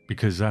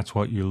because that's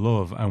what you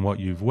love and what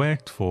you've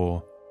worked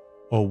for,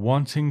 or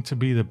wanting to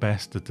be the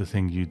best at the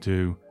thing you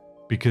do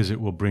because it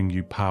will bring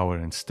you power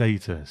and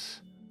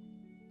status.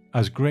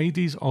 As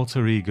Grady's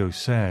alter ego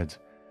said,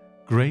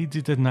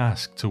 Grady didn't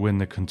ask to win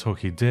the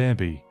Kentucky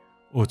Derby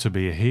or to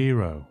be a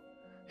hero.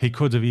 He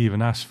could have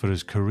even asked for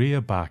his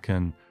career back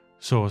and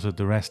sorted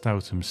the rest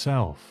out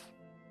himself.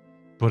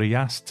 But he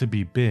asked to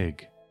be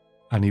big,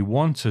 and he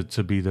wanted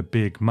to be the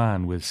big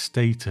man with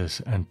status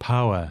and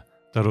power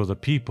that other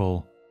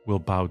people will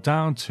bow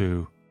down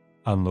to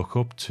and look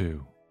up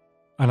to.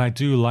 And I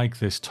do like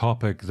this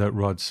topic that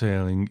Rod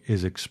Serling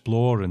is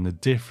exploring, the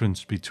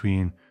difference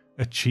between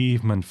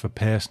achievement for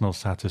personal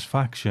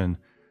satisfaction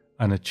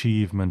and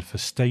achievement for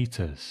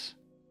status.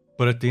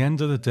 But at the end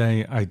of the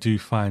day, I do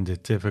find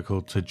it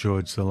difficult to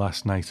judge The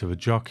Last Night of a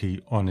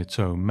Jockey on its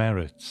own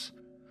merits.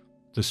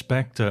 The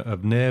spectre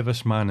of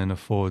Nervous Man in a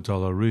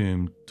 $4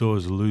 Room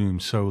does loom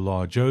so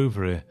large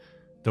over it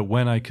that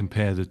when I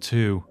compare the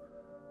two,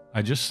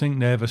 I just think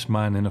Nervous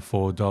Man in a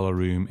 $4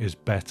 Room is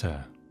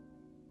better.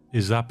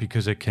 Is that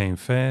because it came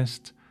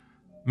first?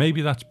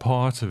 Maybe that's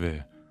part of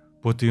it,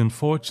 but the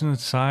unfortunate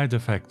side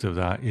effect of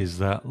that is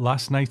that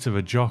Last Night of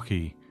a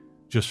Jockey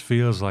just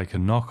feels like a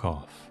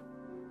knockoff.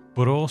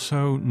 But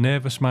also,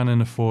 Nervous Man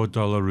in a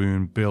 $4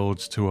 Room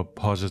builds to a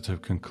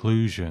positive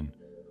conclusion,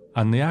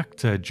 and the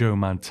actor Joe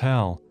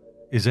Mantell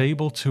is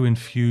able to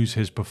infuse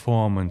his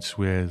performance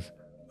with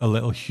a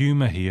little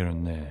humour here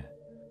and there,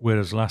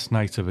 whereas Last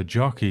Night of a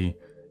Jockey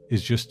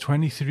is just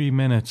 23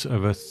 minutes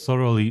of a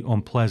thoroughly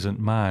unpleasant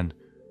man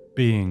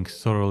being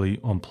thoroughly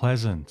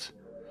unpleasant.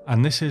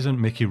 And this isn't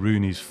Mickey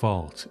Rooney's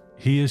fault.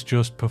 He is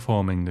just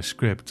performing the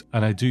script,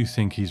 and I do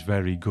think he's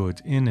very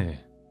good in it.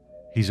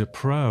 He's a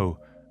pro,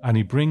 and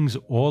he brings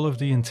all of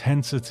the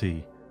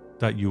intensity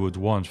that you would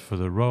want for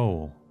the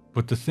role.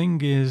 But the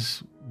thing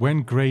is,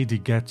 when Grady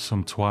gets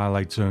some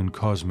Twilight Zone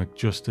cosmic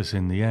justice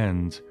in the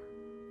end,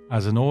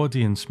 as an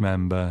audience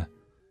member,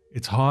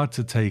 it's hard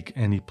to take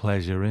any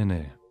pleasure in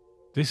it.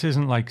 This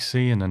isn't like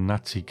seeing a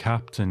Nazi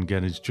captain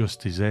get his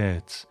just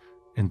desserts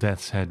in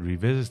Death's Head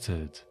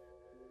Revisited.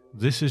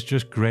 This is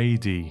just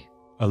Grady,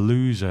 a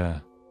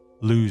loser,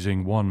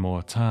 losing one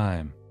more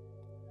time.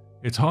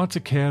 It's hard to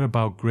care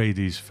about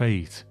Grady's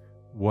fate,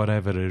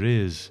 whatever it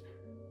is,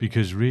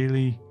 because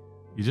really,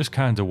 you just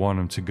kind of want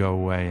him to go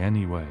away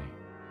anyway.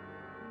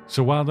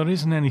 So while there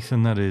isn't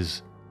anything that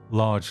is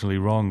largely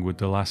wrong with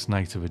The Last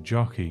Night of a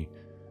Jockey,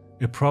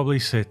 it probably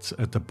sits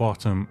at the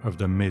bottom of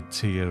the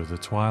mid-tier of the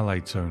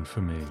Twilight Zone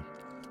for me.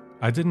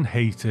 I didn't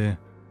hate it,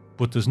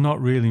 but there's not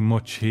really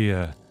much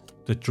here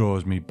that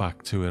draws me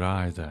back to it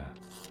either.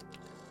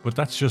 But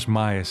that's just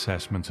my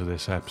assessment of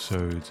this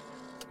episode,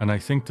 and I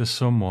think there's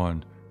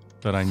someone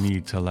that I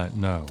need to let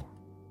know.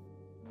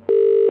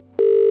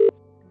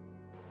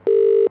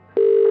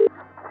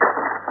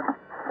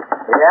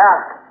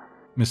 Yeah?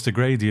 Mr.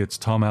 Grady, it's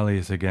Tom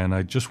Elliott again.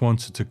 I just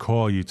wanted to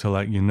call you to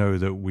let you know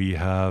that we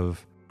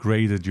have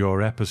graded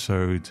your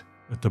episode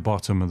at the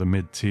bottom of the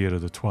mid-tier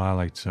of the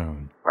Twilight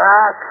Zone.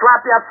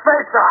 Slap your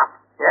face off!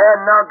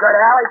 You're no good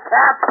alley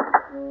cat!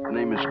 The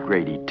name is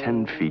Grady,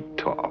 10 feet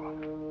tall.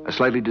 A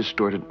slightly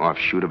distorted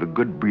offshoot of a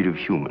good breed of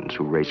humans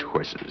who race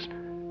horses.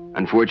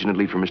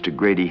 Unfortunately for Mr.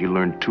 Grady, he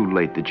learned too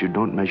late that you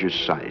don't measure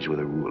size with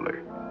a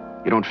ruler.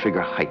 You don't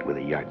figure height with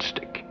a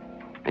yardstick.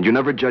 And you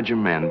never judge a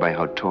man by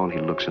how tall he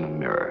looks in a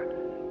mirror.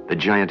 The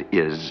giant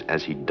is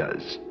as he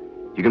does.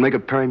 You can make a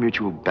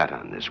pari-mutuel bet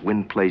on this,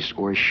 win place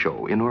or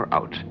show, in or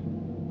out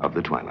of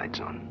the Twilight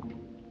Zone.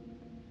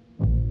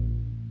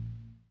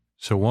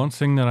 So one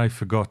thing that I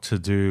forgot to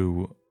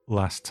do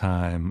last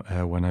time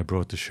when I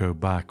brought the show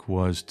back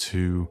was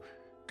to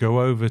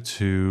go over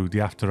to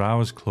the After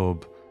Hours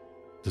Club,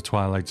 the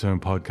Twilight Zone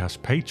podcast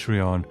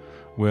Patreon,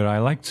 where I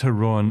like to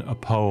run a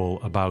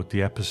poll about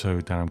the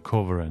episode that I'm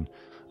covering.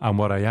 And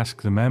what I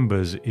ask the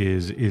members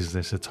is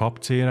this a top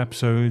tier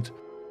episode,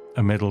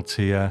 a middle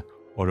tier,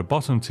 or a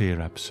bottom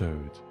tier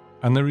episode?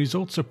 And the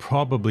results are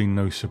probably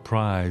no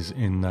surprise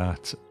in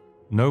that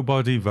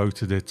nobody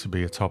voted it to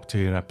be a top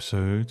tier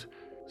episode.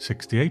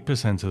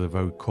 68% of the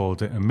vote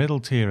called it a middle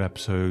tier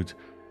episode,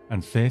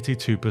 and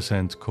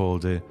 32%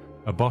 called it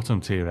a bottom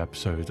tier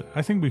episode.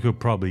 I think we could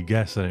probably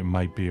guess that it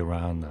might be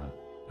around that.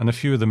 And a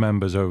few of the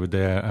members over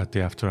there at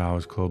the After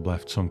Hours Club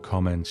left some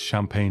comments.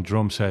 Champagne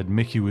Drum said,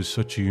 Mickey was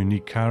such a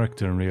unique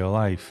character in real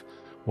life.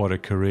 What a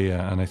career,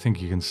 and I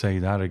think you can say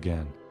that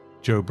again.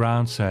 Joe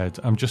Brown said,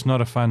 I'm just not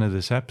a fan of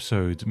this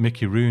episode.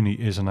 Mickey Rooney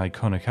is an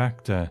iconic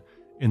actor.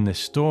 In this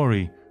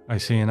story, I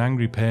see an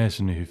angry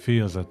person who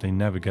feels that they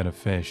never get a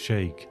fair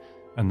shake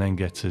and then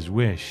gets his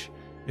wish.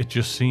 It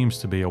just seems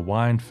to be a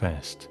whine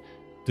fest.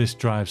 This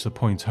drives the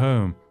point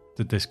home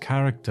that this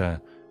character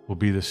will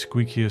be the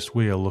squeakiest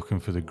wheel looking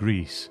for the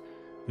grease.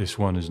 This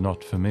one is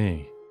not for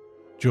me.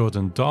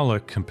 Jordan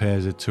Dollock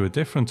compares it to a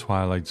different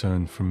Twilight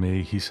Zone from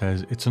me. He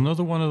says, it's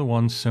another one of the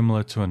ones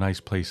similar to A Nice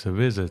Place to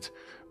Visit,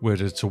 where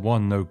it's a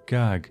one-note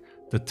gag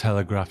that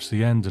telegraphs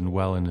the ending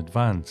well in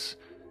advance.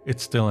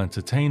 It's still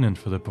entertaining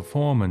for the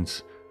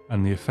performance,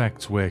 and the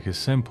effects work is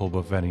simple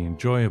but very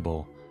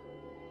enjoyable.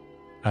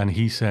 And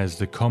he says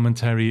the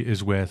commentary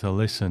is worth a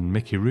listen.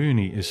 Mickey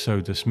Rooney is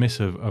so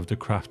dismissive of the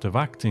craft of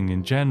acting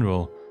in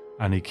general,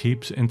 and he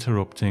keeps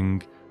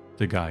interrupting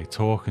the guy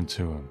talking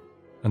to him.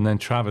 And then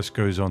Travis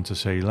goes on to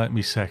say, let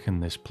me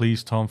second this.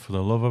 Please, Tom, for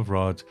the love of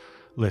Rod,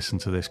 listen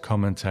to this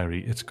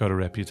commentary. It's got a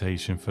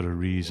reputation for a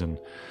reason.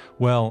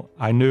 Well,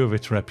 I knew of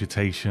its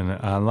reputation,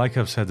 and like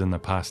I've said in the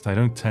past, I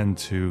don't tend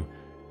to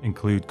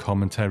include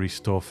commentary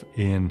stuff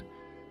in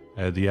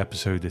the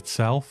episode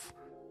itself,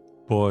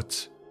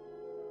 but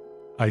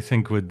I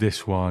think with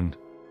this one,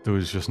 there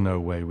was just no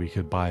way we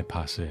could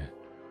bypass it.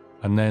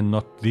 And then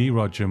not the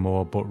Roger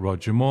Moore, but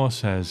Roger Moore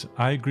says,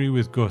 I agree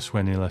with Gus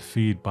when he left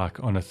feedback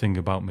on a Thing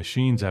About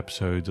Machines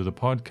episode of the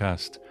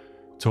podcast,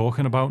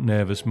 talking about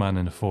Nervous Man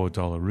in a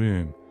 $4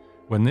 Room.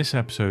 When this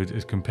episode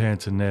is compared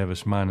to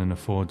Nervous Man in a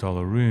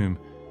 $4 Room,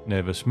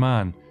 Nervous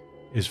Man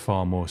is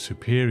far more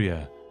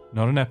superior.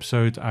 Not an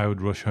episode I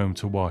would rush home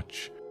to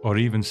watch, or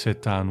even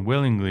sit down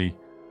willingly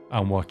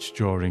and watch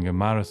during a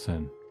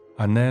marathon.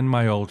 And then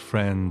my old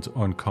friend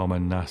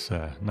Uncommon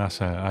Nasser,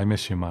 I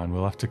miss you, man,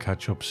 we'll have to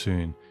catch up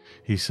soon.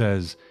 He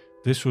says,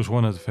 this was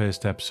one of the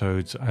first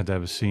episodes I'd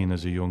ever seen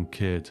as a young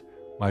kid.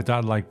 My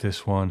dad liked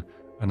this one,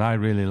 and I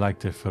really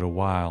liked it for a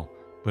while,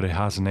 but it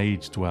hasn't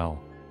aged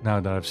well. Now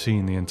that I've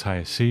seen the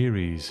entire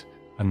series,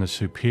 and the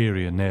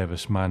superior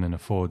Nervous Man in a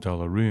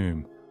 $4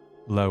 Room,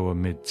 lower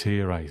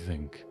mid-tier I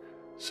think.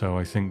 So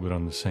I think we're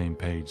on the same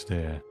page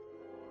there.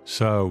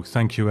 So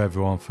thank you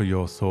everyone for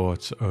your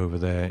thoughts over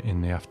there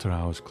in the After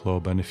Hours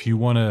Club. And if you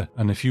wanna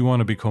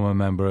become a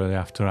member of the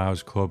After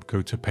Hours Club,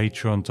 go to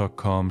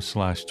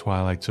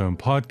patreon.com/Twilight Zone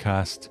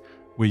Podcast,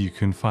 where you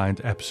can find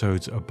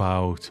episodes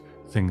about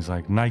things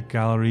like Night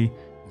Gallery,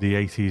 the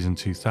 80s and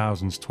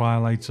 2000s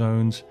Twilight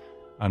Zones,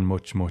 and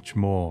much, much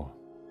more.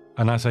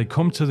 And as I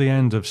come to the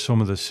end of some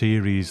of the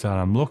series that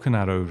I'm looking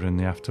at over in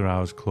the After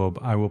Hours Club,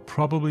 I will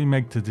probably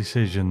make the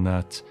decision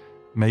that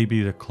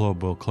maybe the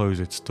club will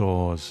close its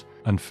doors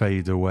and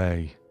fade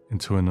away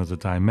into another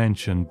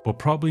dimension, but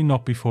probably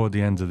not before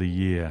the end of the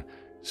year.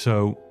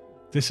 So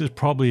this is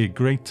probably a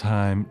great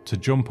time to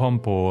jump on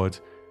board,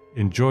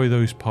 enjoy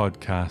those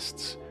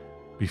podcasts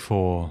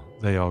before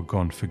they are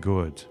gone for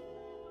good.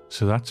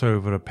 So that's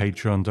over at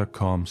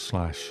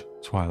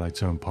patreon.com/Twilight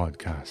Zone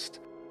Podcast.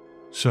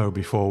 So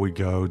before we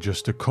go,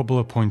 just a couple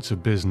of points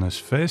of business.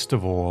 First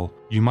of all,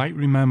 you might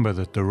remember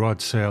that the Rod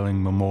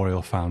Serling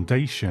Memorial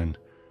Foundation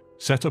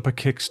set up a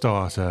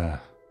Kickstarter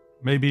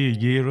maybe a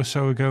year or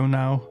so ago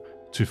now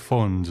to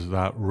fund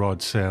that Rod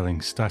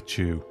Serling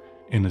statue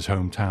in his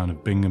hometown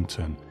of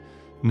Binghamton.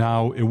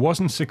 Now, it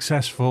wasn't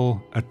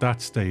successful at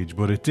that stage,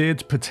 but it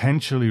did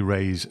potentially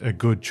raise a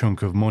good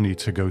chunk of money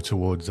to go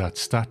towards that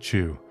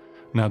statue.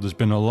 Now, there's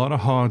been a lot of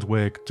hard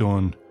work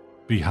done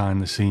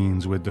behind the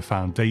scenes with the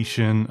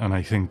foundation and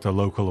I think the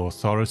local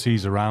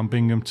authorities around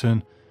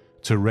Binghamton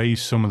to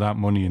raise some of that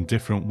money in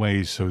different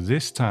ways. So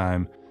this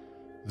time,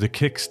 the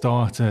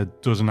Kickstarter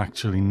doesn't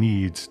actually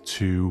need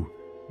to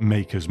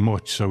make as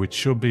much, so it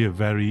should be a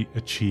very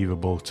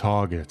achievable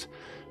target.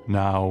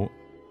 Now,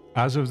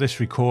 as of this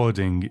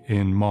recording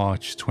in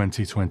March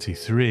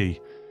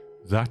 2023,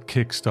 that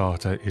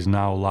Kickstarter is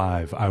now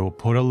live. I will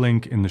put a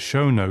link in the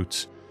show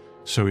notes,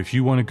 so if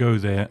you want to go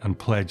there and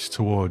pledge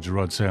towards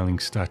Rod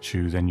Serling's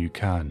statue, then you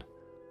can.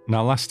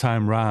 Now, last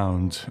time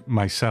round,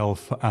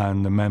 myself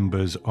and the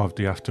members of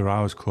the After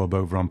Hours Club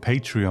over on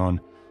Patreon,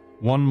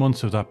 1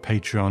 month of that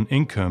Patreon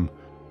income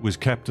was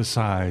kept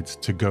aside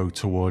to go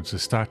towards the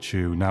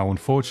statue. Now,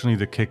 unfortunately,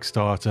 the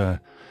Kickstarter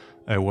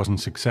wasn't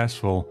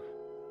successful,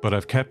 but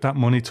I've kept that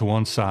money to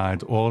one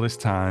side all this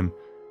time,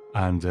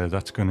 and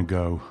that's going to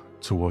go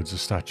towards the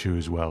statue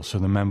as well. So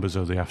the members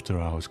of the After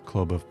Hours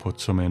Club have put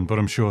some in, but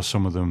I'm sure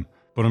some of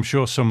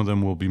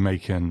them will be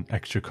making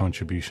extra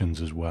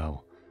contributions as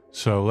well.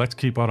 So let's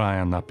keep our eye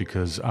on that,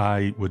 because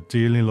I would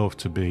dearly love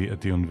to be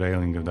at the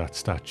unveiling of that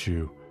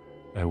statue,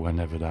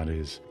 whenever that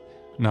is.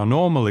 Now,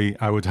 normally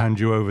I would hand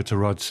you over to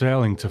Rod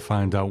Serling to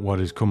find out what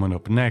is coming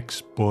up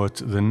next, but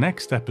the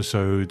next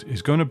episode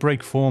is going to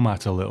break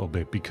format a little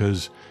bit,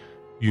 because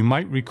you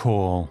might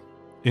recall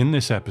in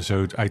this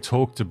episode I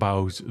talked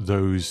about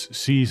those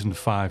season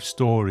 5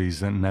 stories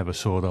that never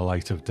saw the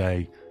light of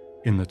day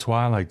in the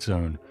Twilight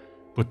Zone,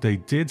 but they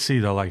did see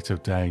the light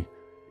of day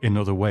in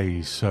other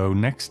ways. So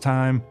next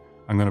time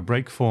I'm going to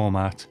break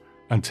format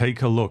and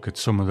take a look at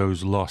some of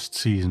those lost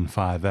season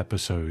 5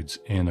 episodes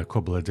in a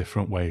couple of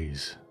different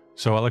ways.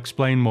 So I'll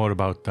explain more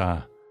about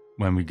that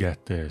when we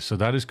get there. So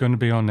that is going to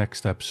be our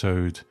next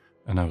episode,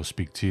 and I will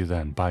speak to you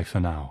then. Bye for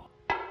now.